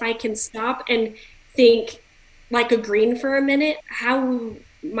 And if I can stop and think like a green for a minute, how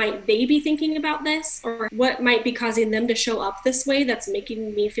might they be thinking about this, or what might be causing them to show up this way that's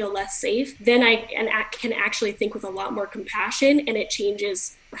making me feel less safe, then I can actually think with a lot more compassion, and it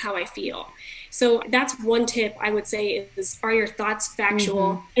changes how I feel. So that's one tip I would say is, are your thoughts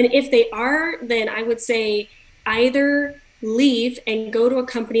factual? And if they are, then I would say either leave and go to a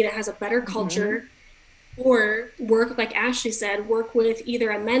company that has a better culture, or work, like Ashley said, work with either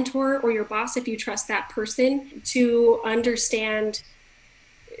a mentor or your boss if you trust that person to understand,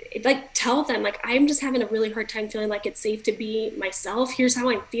 like tell them, like, I'm just having a really hard time feeling like it's safe to be myself. Here's how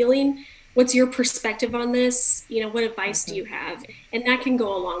I'm feeling. What's your perspective on this? What advice do you have? And that can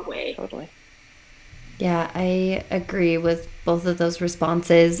go a long way. Totally. Yeah, I agree with both of those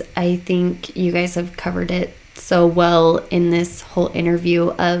responses. I think you guys have covered it so well in this whole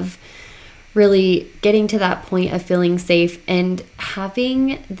interview of really getting to that point of feeling safe and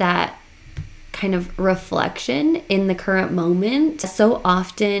having that kind of reflection in the current moment. So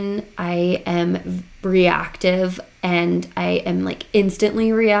often I am reactive and I am like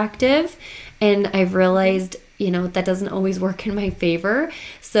instantly reactive, and I've realized that doesn't always work in my favor.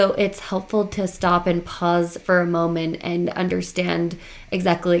 So it's helpful to stop and pause for a moment and understand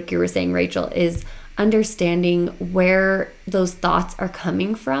exactly like you were saying, Rachel, is understanding where those thoughts are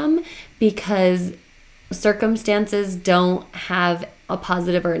coming from, because circumstances don't have a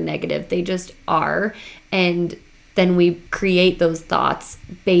positive or a negative. They just are. And then we create those thoughts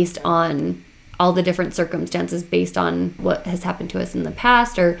based on all the different circumstances, based on what has happened to us in the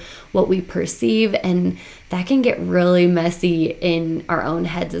past or what we perceive. And that can get really messy in our own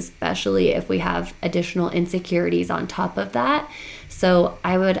heads, especially if we have additional insecurities on top of that. So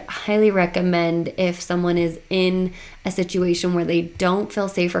I would highly recommend, if someone is in a situation where they don't feel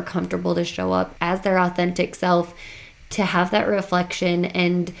safe or comfortable to show up as their authentic self, to have that reflection,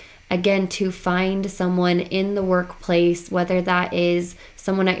 and again, to find someone in the workplace, whether that is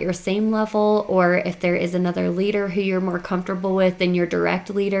someone at your same level, or if there is another leader who you're more comfortable with than your direct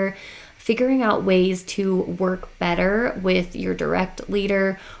leader, figuring out ways to work better with your direct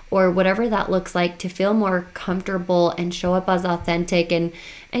leader or whatever that looks like, to feel more comfortable and show up as authentic. And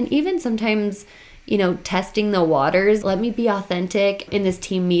even sometimes, testing the waters. Let me be authentic in this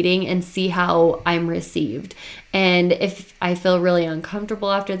team meeting and see how I'm received. And if I feel really uncomfortable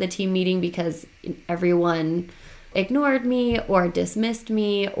after the team meeting because everyone ignored me or dismissed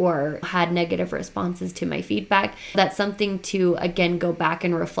me or had negative responses to my feedback, that's something to, again, go back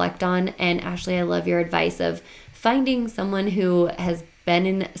and reflect on. And Ashley, I love your advice of finding someone who has been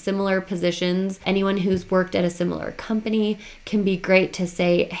in similar positions. Anyone who's worked at a similar company can be great to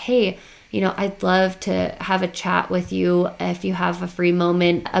say, hey, I'd love to have a chat with you if you have a free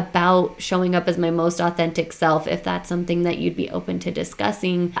moment about showing up as my most authentic self. If that's something that you'd be open to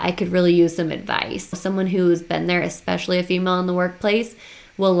discussing, I could really use some advice. Someone who's been there, especially a female in the workplace,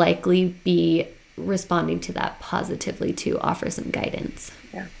 will likely be responding to that positively to offer some guidance.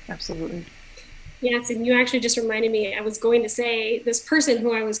 Yeah, absolutely. Yes, and you actually just reminded me, I was going to say, this person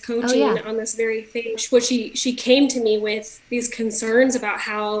who I was coaching on this very thing, she came to me with these concerns about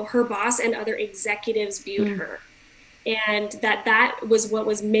how her boss and other executives viewed her. And that was what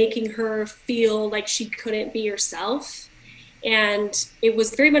was making her feel like she couldn't be herself. And it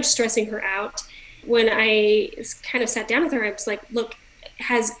was very much stressing her out. When I kind of sat down with her, I was like, look,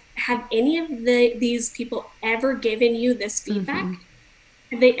 have any of these people ever given you this feedback? Mm-hmm.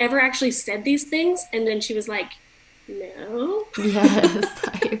 Have they ever actually said these things? And then she was like, no. Yes,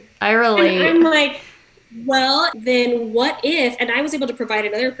 I relate. And I'm like, well, then what if, and I was able to provide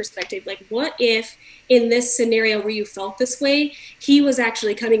another perspective, like what if in this scenario where you felt this way, he was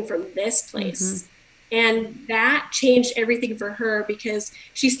actually coming from this place? Mm-hmm. And that changed everything for her because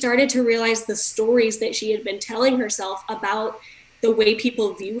she started to realize the stories that she had been telling herself about the way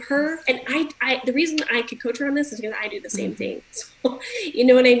people view her. And I the reason I could coach her on this is because I do the same thing. So, you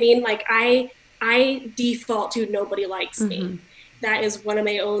know what I mean? Like I default to nobody likes me. That is one of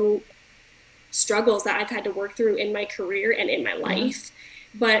my own struggles that I've had to work through in my career and in my life.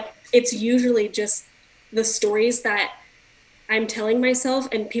 But it's usually just the stories that I'm telling myself,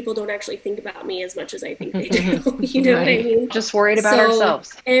 and people don't actually think about me as much as I think they do. You know what I mean? Just worried about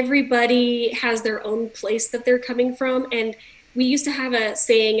ourselves. Everybody has their own place that they're coming from. And we used to have a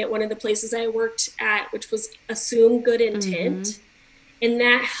saying at one of the places I worked at, which was assume good intent. And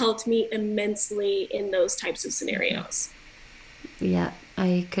that helped me immensely in those types of scenarios. Yeah,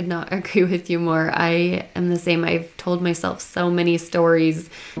 I could not agree with you more. I am the same. I've told myself so many stories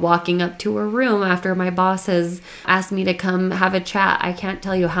walking up to a room after my boss has asked me to come have a chat. I can't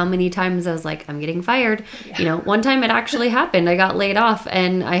tell you how many times I was like, I'm getting fired. Yeah. One time it actually happened. I got laid off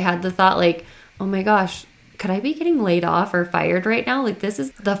and I had the thought like, oh my gosh, could I be getting laid off or fired right now? Like this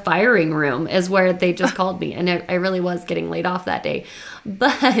is the firing room is where they just called me. And I really was getting laid off that day.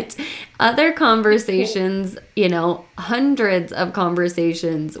 But other conversations, hundreds of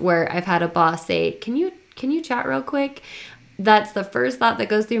conversations where I've had a boss say, can you chat real quick? That's the first thought that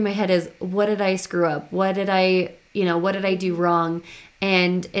goes through my head is, what did I screw up? What did I do wrong?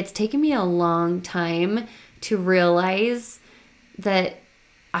 And it's taken me a long time to realize that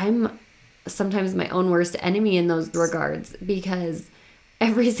I'm sometimes my own worst enemy in those regards, because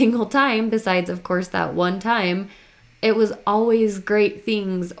every single time, besides of course that one time, it was always great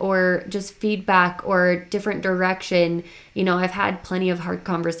things or just feedback or different direction. I've had plenty of hard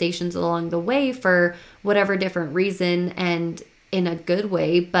conversations along the way for whatever different reason and in a good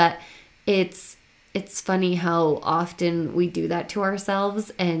way, but it's funny how often we do that to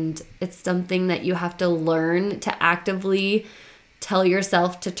ourselves, and it's something that you have to learn to actively tell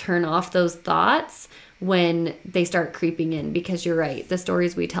yourself to turn off those thoughts when they start creeping in, because you're right. The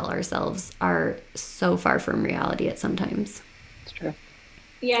stories we tell ourselves are so far from reality at sometimes. It's true.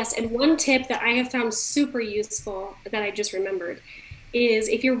 Yes. And one tip that I have found super useful that I just remembered is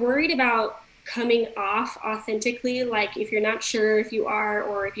if you're worried about coming off authentically, like if you're not sure if you are,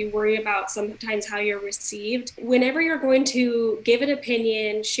 or if you worry about sometimes how you're received, whenever you're going to give an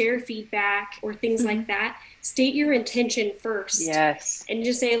opinion, share feedback, or things like that, state your intention first. Yes. And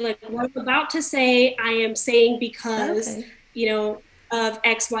just say, look, what I'm about to say, I am saying because, of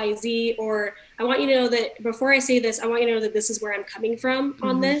X, Y, Z, or I want you to know that before I say this, I want you to know that this is where I'm coming from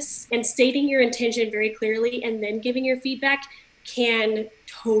on this. And stating your intention very clearly and then giving your feedback can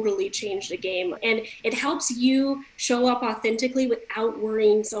totally change the game. And it helps you show up authentically without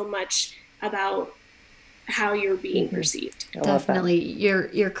worrying so much about how you're being perceived. Definitely.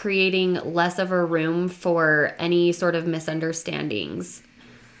 You're creating less of a room for any sort of misunderstandings.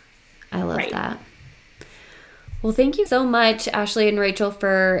 I love that. Well, thank you so much, Ashley and Rachel,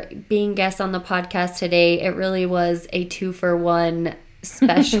 for being guests on the podcast today. It really was a 2-for-1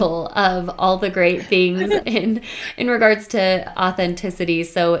 special of all the great things in regards to authenticity.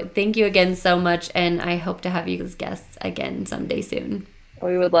 So thank you again so much, and I hope to have you as guests again someday soon.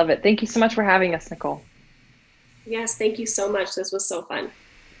 We would love it. Thank you so much for having us, Nicole. Yes, thank you so much. This was so fun.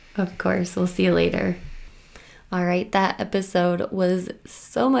 Of course. We'll see you later. All right, that episode was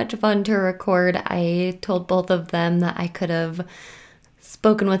so much fun to record. I told both of them that I could have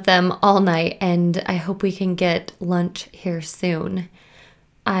spoken with them all night, and I hope we can get lunch here soon.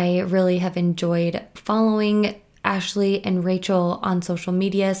 I really have enjoyed following Ashley and Rachel on social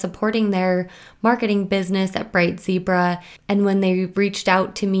media, supporting their marketing business at Bright Zebra. And when they reached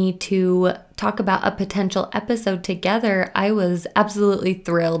out to me to talk about a potential episode together, I was absolutely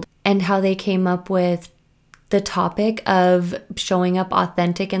thrilled. And how they came up with the topic of showing up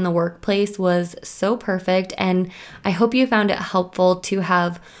authentic in the workplace was so perfect. And I hope you found it helpful to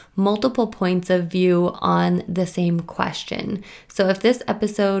have multiple points of view on the same question. So if this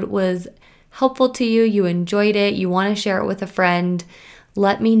episode was helpful to you, you enjoyed it, you want to share it with a friend,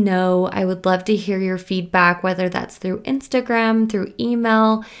 let me know. I would love to hear your feedback, whether that's through Instagram, through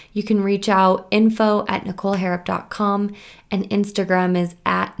email. You can reach out info@NicoleHarrop.com, and Instagram is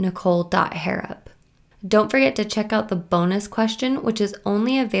 @Nicole.Harrop. Don't forget to check out the bonus question, which is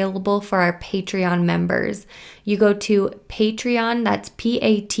only available for our Patreon members. You go to Patreon, that's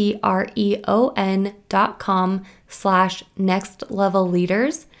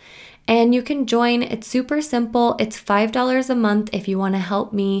patreon.com/nextlevelleaders. And you can join. It's super simple. It's $5 a month if you want to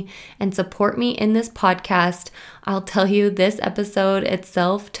help me and support me in this podcast. I'll tell you, this episode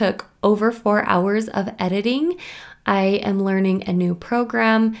itself took over 4 hours of editing. I am learning a new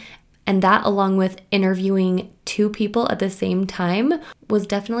program, and that, along with interviewing 2 people at the same time, was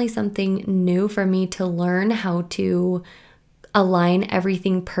definitely something new for me to learn how to align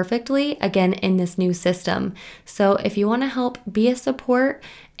everything perfectly, again, in this new system. So if you want to help be a support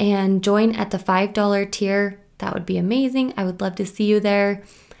and join at the $5 tier, that would be amazing. I would love to see you there.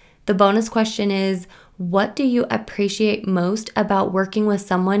 The bonus question is, what do you appreciate most about working with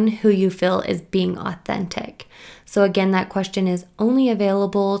someone who you feel is being authentic? So again, that question is only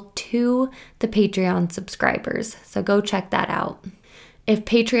available to the Patreon subscribers. So go check that out. If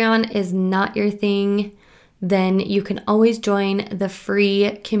Patreon is not your thing, then you can always join the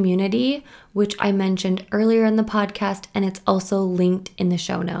free community, which I mentioned earlier in the podcast, and it's also linked in the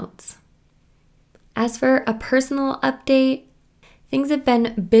show notes. As for a personal update, things have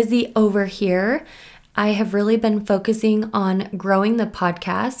been busy over here. I have really been focusing on growing the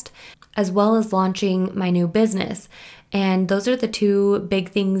podcast as well as launching my new business. And those are the 2 big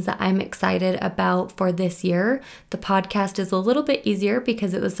things that I'm excited about for this year. The podcast is a little bit easier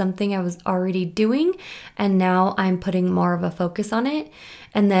because it was something I was already doing, and now I'm putting more of a focus on it.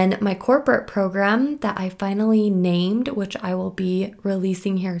 And then my corporate program that I finally named, which I will be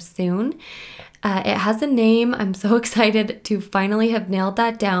releasing here soon. It has a name. I'm so excited to finally have nailed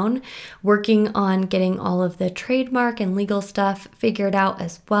that down, working on getting all of the trademark and legal stuff figured out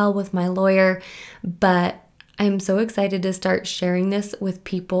as well with my lawyer. But I'm so excited to start sharing this with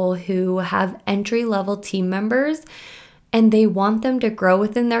people who have entry-level team members and they want them to grow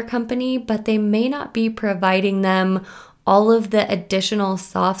within their company, but they may not be providing them all of the additional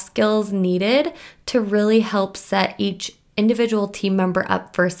soft skills needed to really help set each individual team member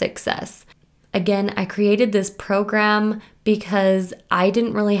up for success. Again, I created this program because I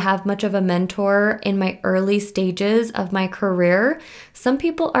didn't really have much of a mentor in my early stages of my career. Some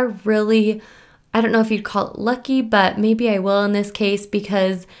people are really, I don't know if you'd call it lucky, but maybe I will in this case,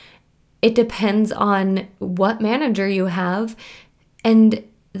 because it depends on what manager you have, and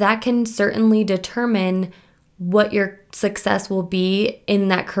that can certainly determine what your success will be in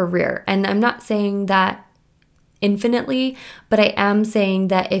that career. And I'm not saying that infinitely, but I am saying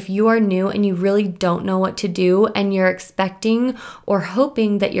that if you are new and you really don't know what to do and you're expecting or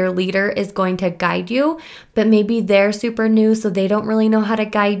hoping that your leader is going to guide you, but maybe they're super new so they don't really know how to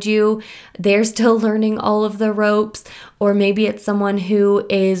guide you, they're still learning all of the ropes, or maybe it's someone who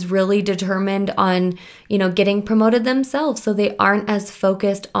is really determined on, getting promoted themselves, so they aren't as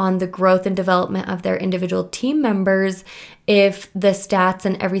focused on the growth and development of their individual team members if the stats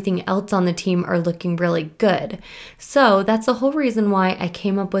and everything else on the team are looking really good. So that's the whole reason why I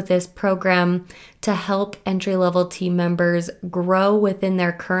came up with this program to help entry-level team members grow within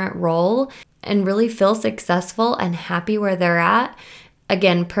their current role and really feel successful and happy where they're at.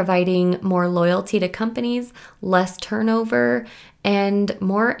 Again, providing more loyalty to companies, less turnover, and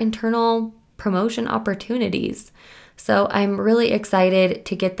more internal promotion opportunities. So I'm really excited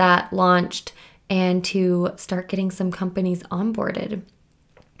to get that launched and to start getting some companies onboarded.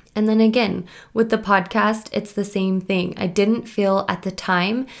 And then again, with the podcast, it's the same thing. I didn't feel at the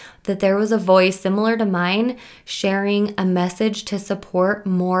time that there was a voice similar to mine sharing a message to support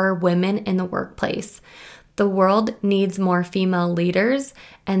more women in the workplace. The world needs more female leaders,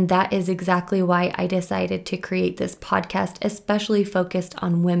 and that is exactly why I decided to create this podcast, especially focused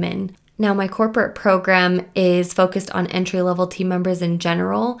on women. Now, my corporate program is focused on entry-level team members in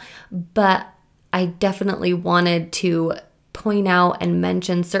general, but I definitely wanted to point out and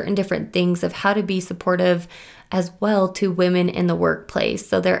mention certain different things of how to be supportive as well to women in the workplace.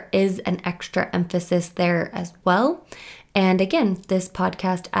 So there is an extra emphasis there as well. And again, this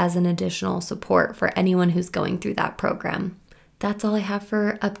podcast as an additional support for anyone who's going through that program. That's all I have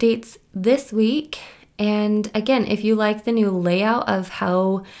for updates this week. And again, if you like the new layout of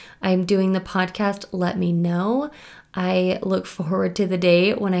how I'm doing the podcast, let me know. I look forward to the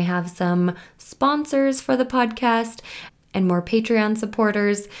day when I have some sponsors for the podcast and more Patreon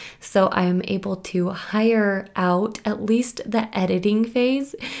supporters, so I'm able to hire out at least the editing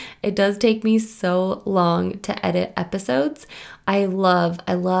phase. It does take me so long to edit episodes. I love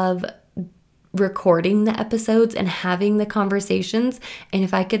recording the episodes and having the conversations. And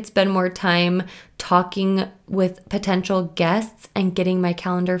if I could spend more time talking with potential guests and getting my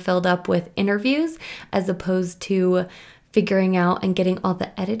calendar filled up with interviews as opposed to figuring out and getting all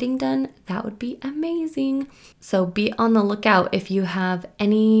the editing done, that would be amazing. So be on the lookout if you have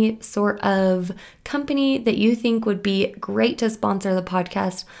any sort of company that you think would be great to sponsor the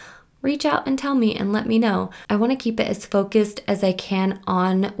podcast. Reach out and tell me and let me know. I want to keep it as focused as I can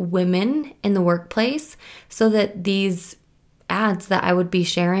on women in the workplace so that these ads that I would be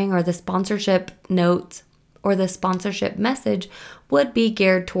sharing or the sponsorship notes or the sponsorship message would be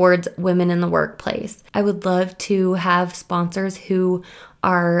geared towards women in the workplace. I would love to have sponsors who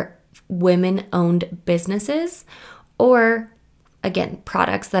are women-owned businesses or, again,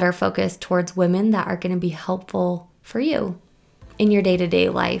 products that are focused towards women that are going to be helpful for you in your day-to-day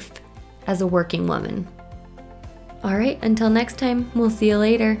life as a working woman. All right, until next time, we'll see you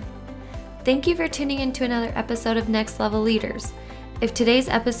later. Thank you for tuning in to another episode of Next Level Leaders. If today's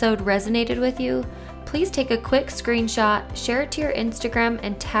episode resonated with you, please take a quick screenshot, share it to your Instagram,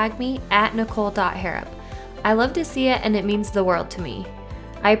 and tag me at Nicole.Harrop. I love to see it and it means the world to me.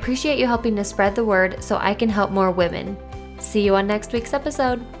 I appreciate you helping to spread the word so I can help more women. See you on next week's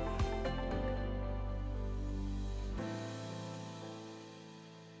episode.